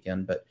that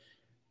weekend, but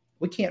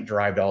we can't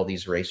drive to all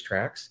these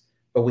racetracks,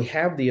 but we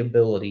have the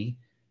ability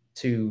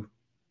to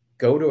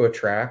go to a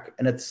track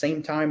and at the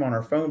same time on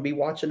our phone be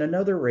watching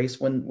another race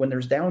when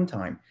there's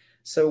downtime.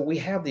 So we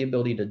have the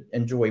ability to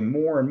enjoy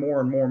more and more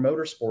and more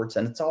motorsports,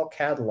 and it's all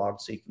cataloged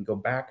so you can go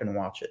back and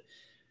watch it.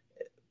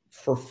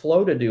 For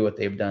Flow to do what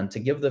they've done, to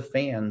give the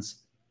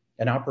fans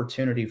an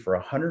opportunity for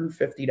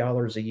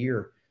 $150 a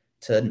year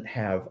to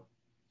have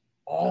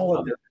all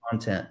of their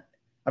content.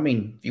 I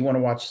mean, if you want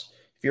to watch,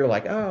 if you're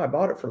like, oh, I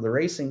bought it for the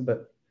racing,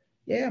 but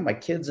yeah, my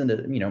kid's into,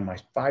 my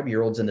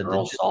 5-year-old's into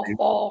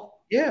softball.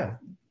 Yeah,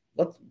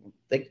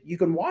 you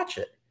can watch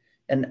it.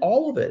 and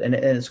all of it. And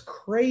it's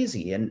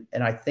crazy. And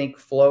I think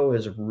Flow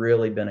has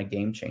really been a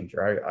game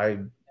changer.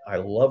 I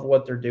love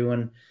what they're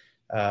doing.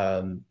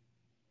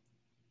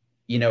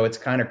 It's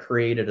kind of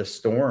created a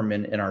storm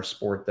in our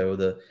sport, though.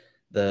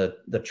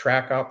 The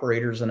track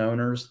operators and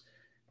owners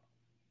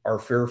are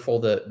fearful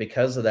that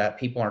because of that,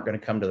 people aren't going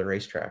to come to the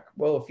racetrack.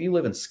 Well, if you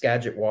live in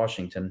Skagit,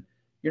 Washington,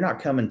 you're not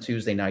coming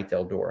Tuesday night to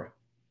Eldora.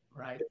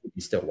 Right.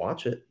 You still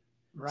watch it.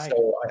 Right.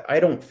 So I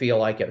don't feel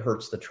like it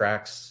hurts the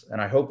tracks, and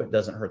I hope it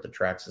doesn't hurt the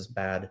tracks as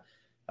bad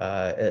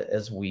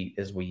as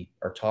we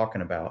are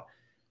talking about.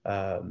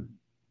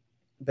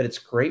 But it's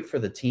great for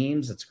the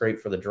teams. It's great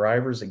for the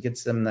drivers. It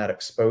gets them that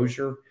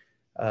exposure.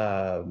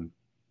 It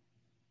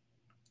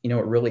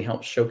really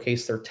helps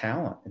showcase their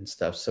talent and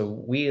stuff. So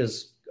we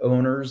as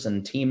owners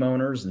and team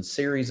owners and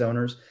series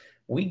owners,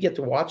 we get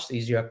to watch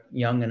these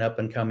young and up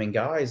and coming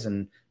guys.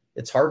 And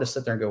it's hard to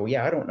sit there and go, well,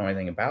 yeah, I don't know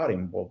anything about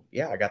him. Well,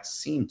 yeah, I got to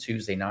see him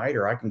Tuesday night,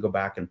 or I can go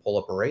back and pull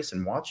up a race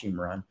and watch him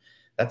run.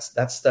 That's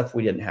stuff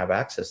we didn't have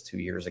access to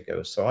years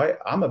ago. So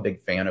I'm a big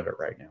fan of it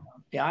right now.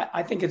 Yeah,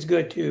 I think it's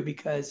good too,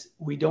 because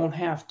we don't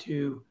have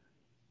to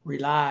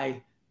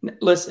rely.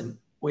 Listen,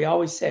 we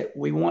always say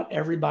we want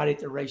everybody at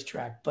the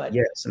racetrack, but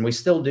yes, and we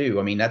still do.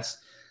 I mean, that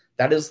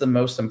is the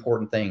most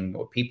important thing.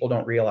 What people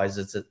don't realize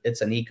is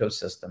it's an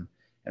ecosystem,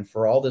 and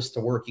for all this to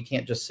work, you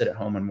can't just sit at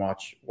home and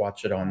watch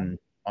it on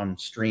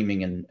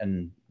streaming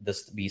and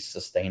this to be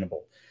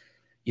sustainable.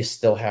 You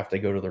still have to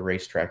go to the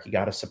racetrack. You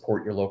got to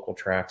support your local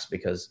tracks,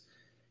 because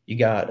you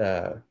got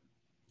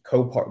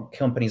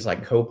companies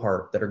like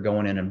Copart that are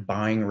going in and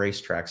buying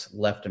racetracks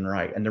left and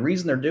right. And the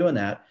reason they're doing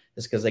that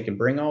is because they can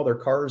bring all their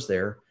cars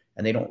there,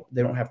 and they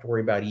don't have to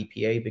worry about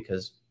EPA,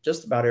 because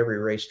just about every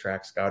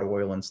racetrack's got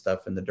oil and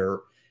stuff in the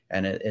dirt,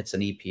 and it's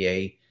an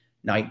EPA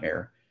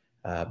nightmare.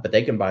 But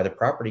they can buy the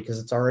property because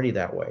it's already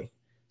that way.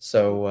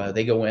 So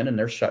they go in and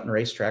they're shutting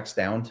racetracks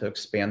down to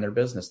expand their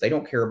business. They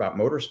don't care about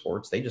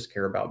motorsports. They just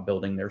care about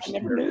building their. I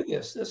never knew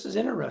this. This is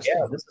interesting.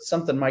 Yeah, this is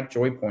something Mike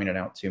Joy pointed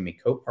out to me.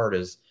 Copart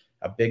is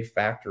a big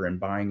factor in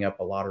buying up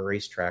a lot of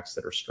racetracks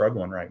that are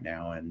struggling right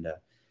now. And,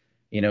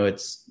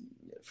 it's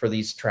for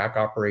these track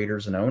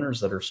operators and owners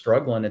that are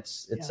struggling.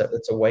 It's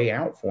a way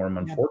out for them,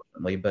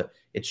 unfortunately, but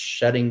it's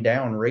shutting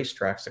down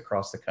racetracks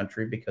across the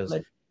country because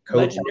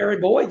Legendary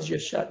Boyd's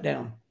just shut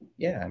down.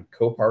 Yeah, and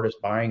Copart is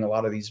buying a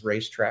lot of these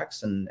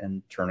racetracks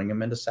and turning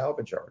them into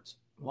salvage yards.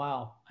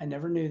 Wow, I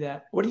never knew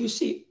that. What do you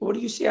see? What do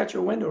you see out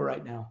your window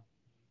right now?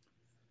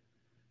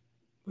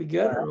 We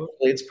good?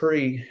 It's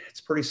pretty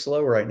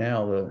slow right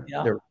now.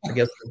 I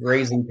guess the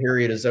grazing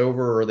period is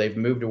over, or they've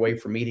moved away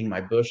from eating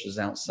my bushes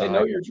outside. I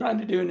know you're trying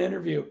to do an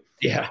interview.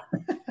 Yeah.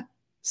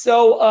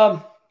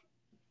 So,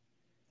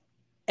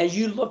 as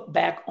you look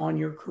back on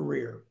your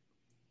career,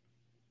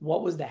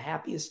 what was the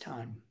happiest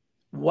time?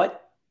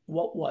 What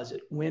was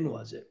it? When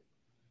was it?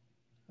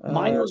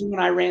 Mine was when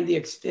I ran the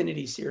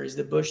Xfinity series,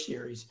 the Busch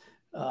series.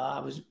 I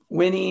was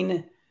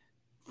winning.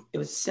 It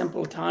was a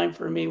simple time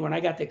for me. When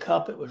I got the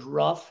cup, it was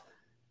rough.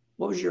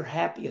 What was your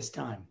happiest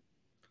time?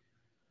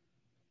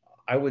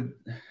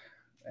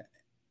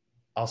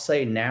 I'll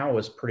say now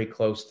is pretty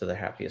close to the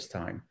happiest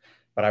time,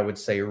 but I would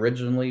say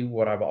originally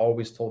what I've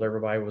always told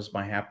everybody was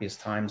my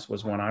happiest times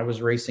was when I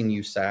was racing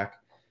USAC,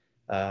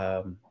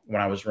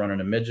 when I was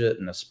running a midget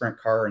and a sprint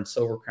car and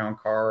Silver Crown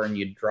car, and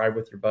you'd drive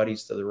with your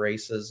buddies to the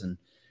races, and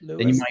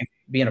then you might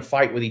be in a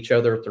fight with each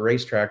other at the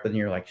racetrack, but then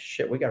you're like,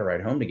 shit, we got to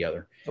ride home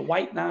together. The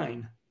white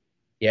 9.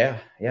 Yeah,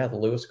 the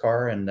Lewis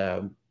car.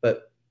 And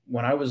but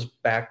when I was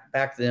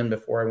back then,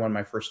 before I won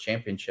my first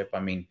championship,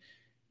 I mean,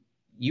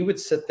 you would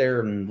sit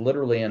there and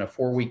literally in a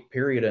 4-week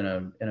period in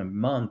a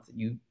month,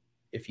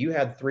 if you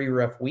had 3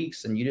 rough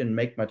weeks and you didn't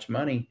make much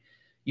money,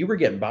 you were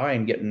getting by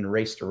and getting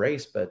race to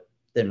race, but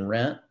then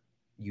rent,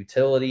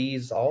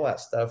 utilities, all that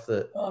stuff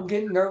I'm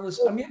getting nervous.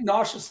 I'm getting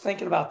nauseous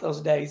thinking about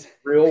those days.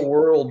 Real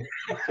world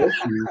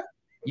issues.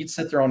 You'd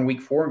sit there on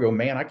week 4 and go,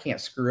 man, I can't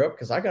screw up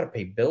because I got to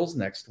pay bills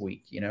next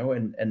week,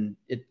 and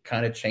it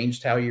kind of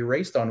changed how you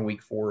raced on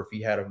week 4 if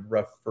you had a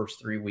rough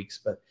first 3 weeks.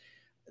 But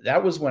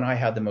that was when I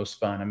had the most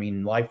fun. I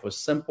mean, life was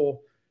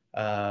simple.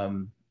 I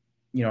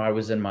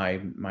was in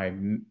my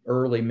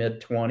early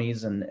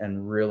mid-20s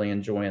and really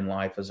enjoying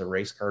life as a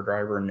race car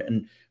driver.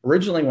 And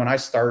originally when I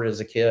started as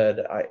a kid,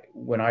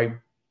 when I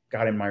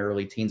got in my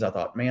early teens, I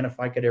thought, man, if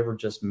I could ever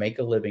just make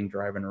a living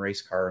driving a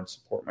race car and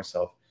support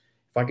myself,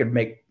 if I could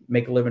make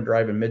a living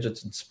driving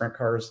midgets and sprint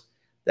cars,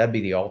 that'd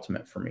be the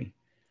ultimate for me.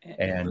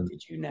 And look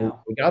at you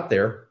now. We got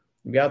there.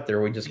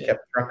 We just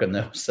kept trucking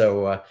though.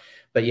 So,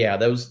 but yeah,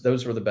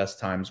 those were the best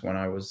times when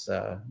I was,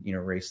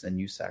 racing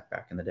in USAC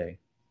back in the day.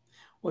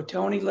 Well,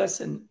 Tony,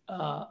 listen,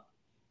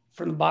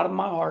 from the bottom of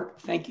my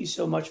heart, thank you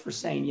so much for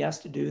saying yes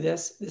to do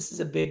this. This is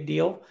a big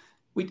deal.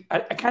 I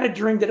kind of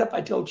dreamed it up. I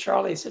told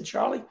Charlie, I said,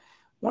 Charlie,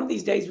 one of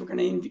these days we're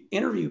going to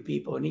interview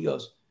people. And he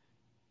goes,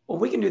 well,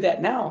 we can do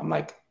that now. I'm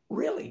like,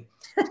 really?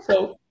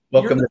 So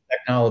welcome to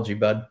technology,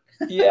 bud.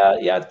 Yeah,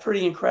 it's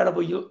pretty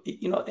incredible.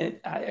 And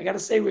I got to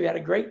say, we had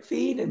a great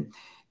feed, and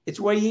it's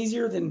way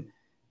easier than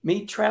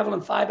me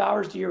traveling 5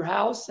 hours to your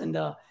house. And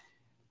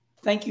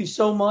thank you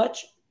so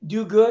much.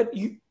 Do good.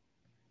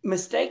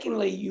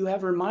 mistakenly, you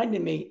have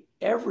reminded me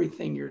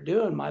everything you're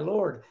doing, my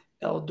Lord.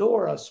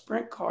 Eldora,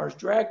 sprint cars,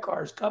 drag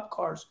cars, cup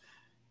cars.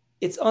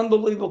 It's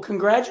unbelievable.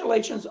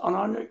 Congratulations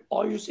on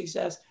all your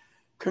success.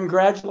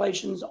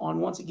 Congratulations on,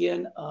 once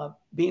again,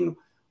 being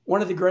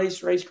one of the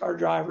greatest race car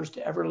drivers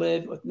to ever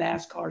live with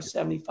NASCAR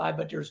 75.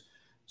 But there's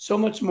so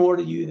much more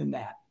to you than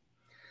that.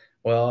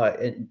 Well,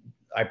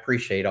 I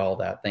appreciate all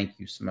that. Thank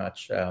you so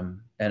much.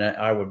 And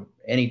I would,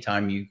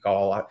 anytime you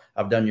call,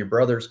 I've done your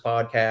brother's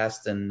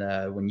podcast.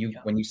 And when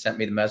you sent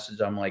me the message,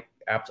 I'm like,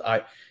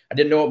 I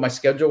didn't know what my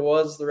schedule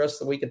was the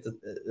rest of the week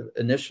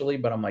initially,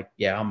 but I'm like,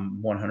 yeah,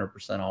 I'm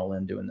 100% all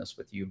in doing this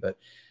with you. But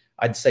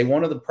I'd say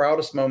one of the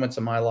proudest moments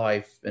of my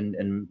life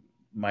in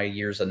my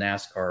years of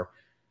NASCAR,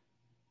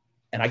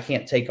 and I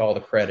can't take all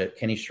the credit.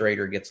 Kenny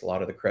Schrader gets a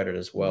lot of the credit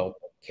as well.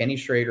 Kenny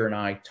Schrader and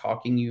I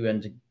talking you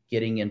into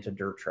getting into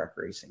dirt track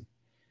racing.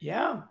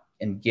 Yeah.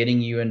 And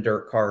getting you in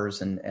dirt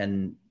cars.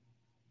 And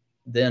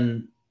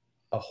then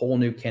a whole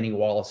new Kenny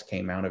Wallace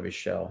came out of his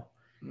shell.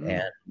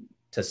 And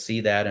to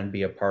see that and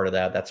be a part of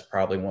that, that's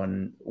probably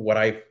one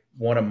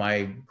of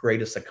my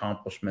greatest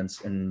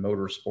accomplishments in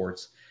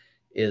motorsports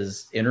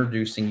is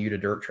introducing you to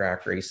dirt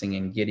track racing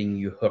and getting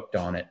you hooked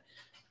on it.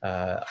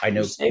 I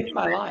know you saved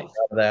my life.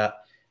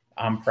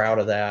 I'm proud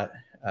of that.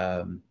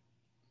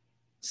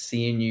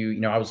 Seeing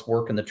you, I was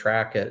working the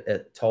track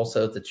at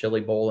Tulsa at the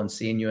Chili Bowl and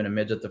seeing you in a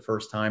midget the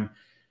first time.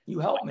 You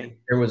helped me.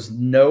 There was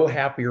no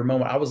happier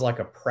moment. I was like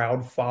a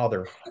proud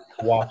father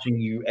watching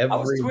you every I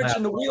was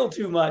twitching the wheel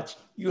too much.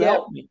 You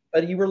helped me.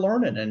 But you were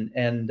learning.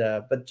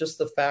 But just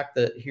the fact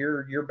that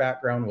your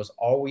background was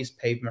always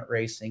pavement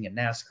racing and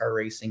NASCAR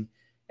racing.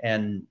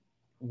 And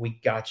we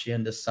got you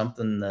into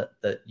something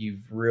that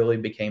you've really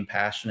became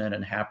passionate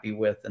and happy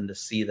with. And to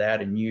see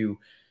that in you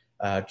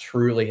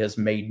truly has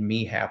made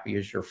me happy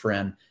as your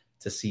friend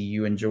to see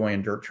you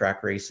enjoying dirt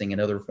track racing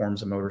and other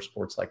forms of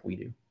motorsports like we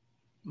do.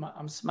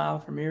 I'm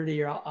smiling from ear to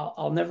ear.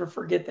 I'll never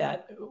forget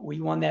that. We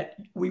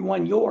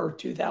won your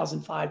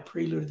 2005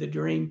 Prelude to the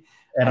Dream.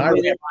 And I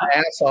ran my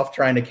ass off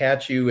trying to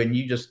catch you, and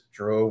you just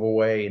drove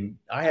away. And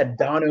I had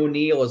Don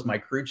O'Neill as my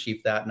crew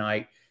chief that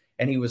night.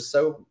 And he was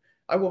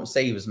I won't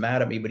say he was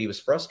mad at me, but he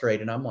was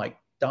frustrated. And I'm like,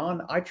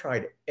 Don, I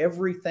tried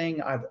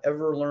everything I've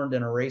ever learned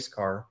in a race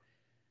car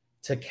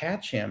to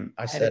catch him.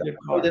 I said, I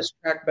know this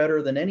track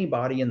better than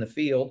anybody in the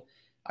field.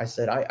 I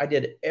said, I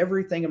did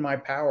everything in my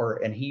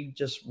power, and he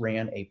just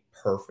ran a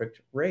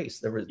perfect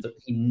race.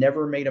 He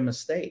never made a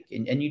mistake,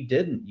 and you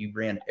didn't. You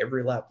ran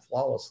every lap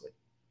flawlessly.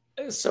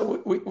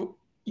 So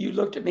you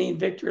looked at me in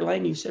victory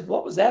lane. You said,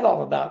 what was that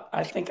all about?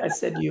 I think I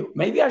said to you,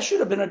 maybe I should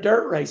have been a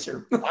dirt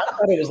racer. I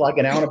thought it was like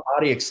an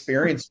out-of-body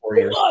experience for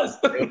you. It was.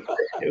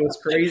 It was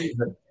crazy.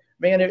 But,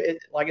 man,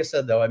 like I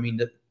said, though, I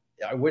mean,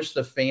 I wish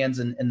the fans,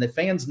 and the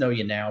fans know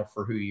you now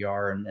for who you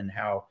are and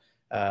how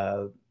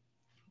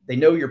they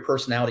know your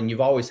personality, and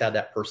you've always had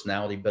that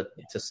personality, but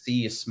to see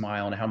you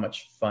smile and how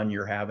much fun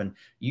you're having,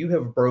 you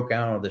have broke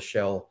out of the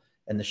shell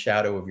and the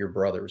shadow of your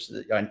brothers.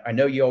 I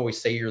know you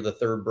always say you're the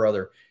third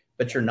brother,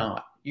 but you're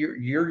not.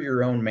 You're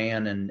your own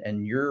man,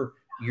 and you're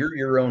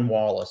your own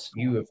Wallace.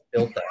 You have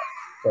built that.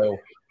 So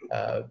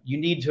you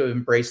need to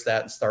embrace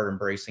that and start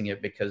embracing it,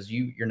 because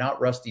you're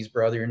not Rusty's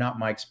brother. You're not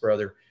Mike's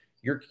brother.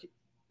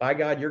 By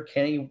God, you're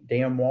Kenny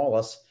damn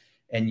Wallace,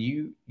 and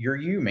you're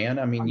you, man.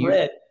 I mean,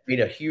 you made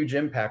a huge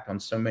impact on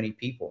so many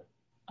people.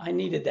 I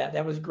needed that.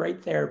 That was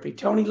great therapy.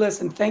 Tony,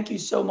 listen, thank you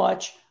so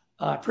much.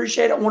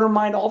 Appreciate it. I want to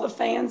remind all the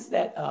fans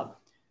that,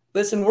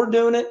 listen, we're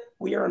doing it.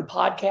 We are in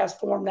podcast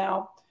form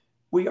now.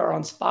 We are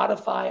on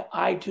Spotify,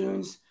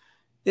 iTunes.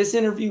 This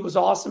interview was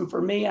awesome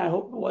for me. I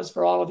hope it was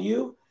for all of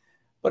you.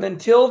 But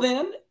until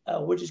then,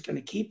 we're just going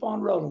to keep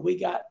on rolling. We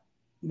got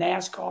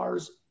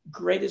NASCAR's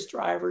greatest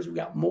drivers. We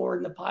got more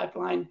in the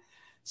pipeline.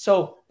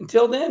 So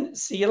until then,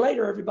 see you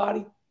later,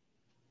 everybody.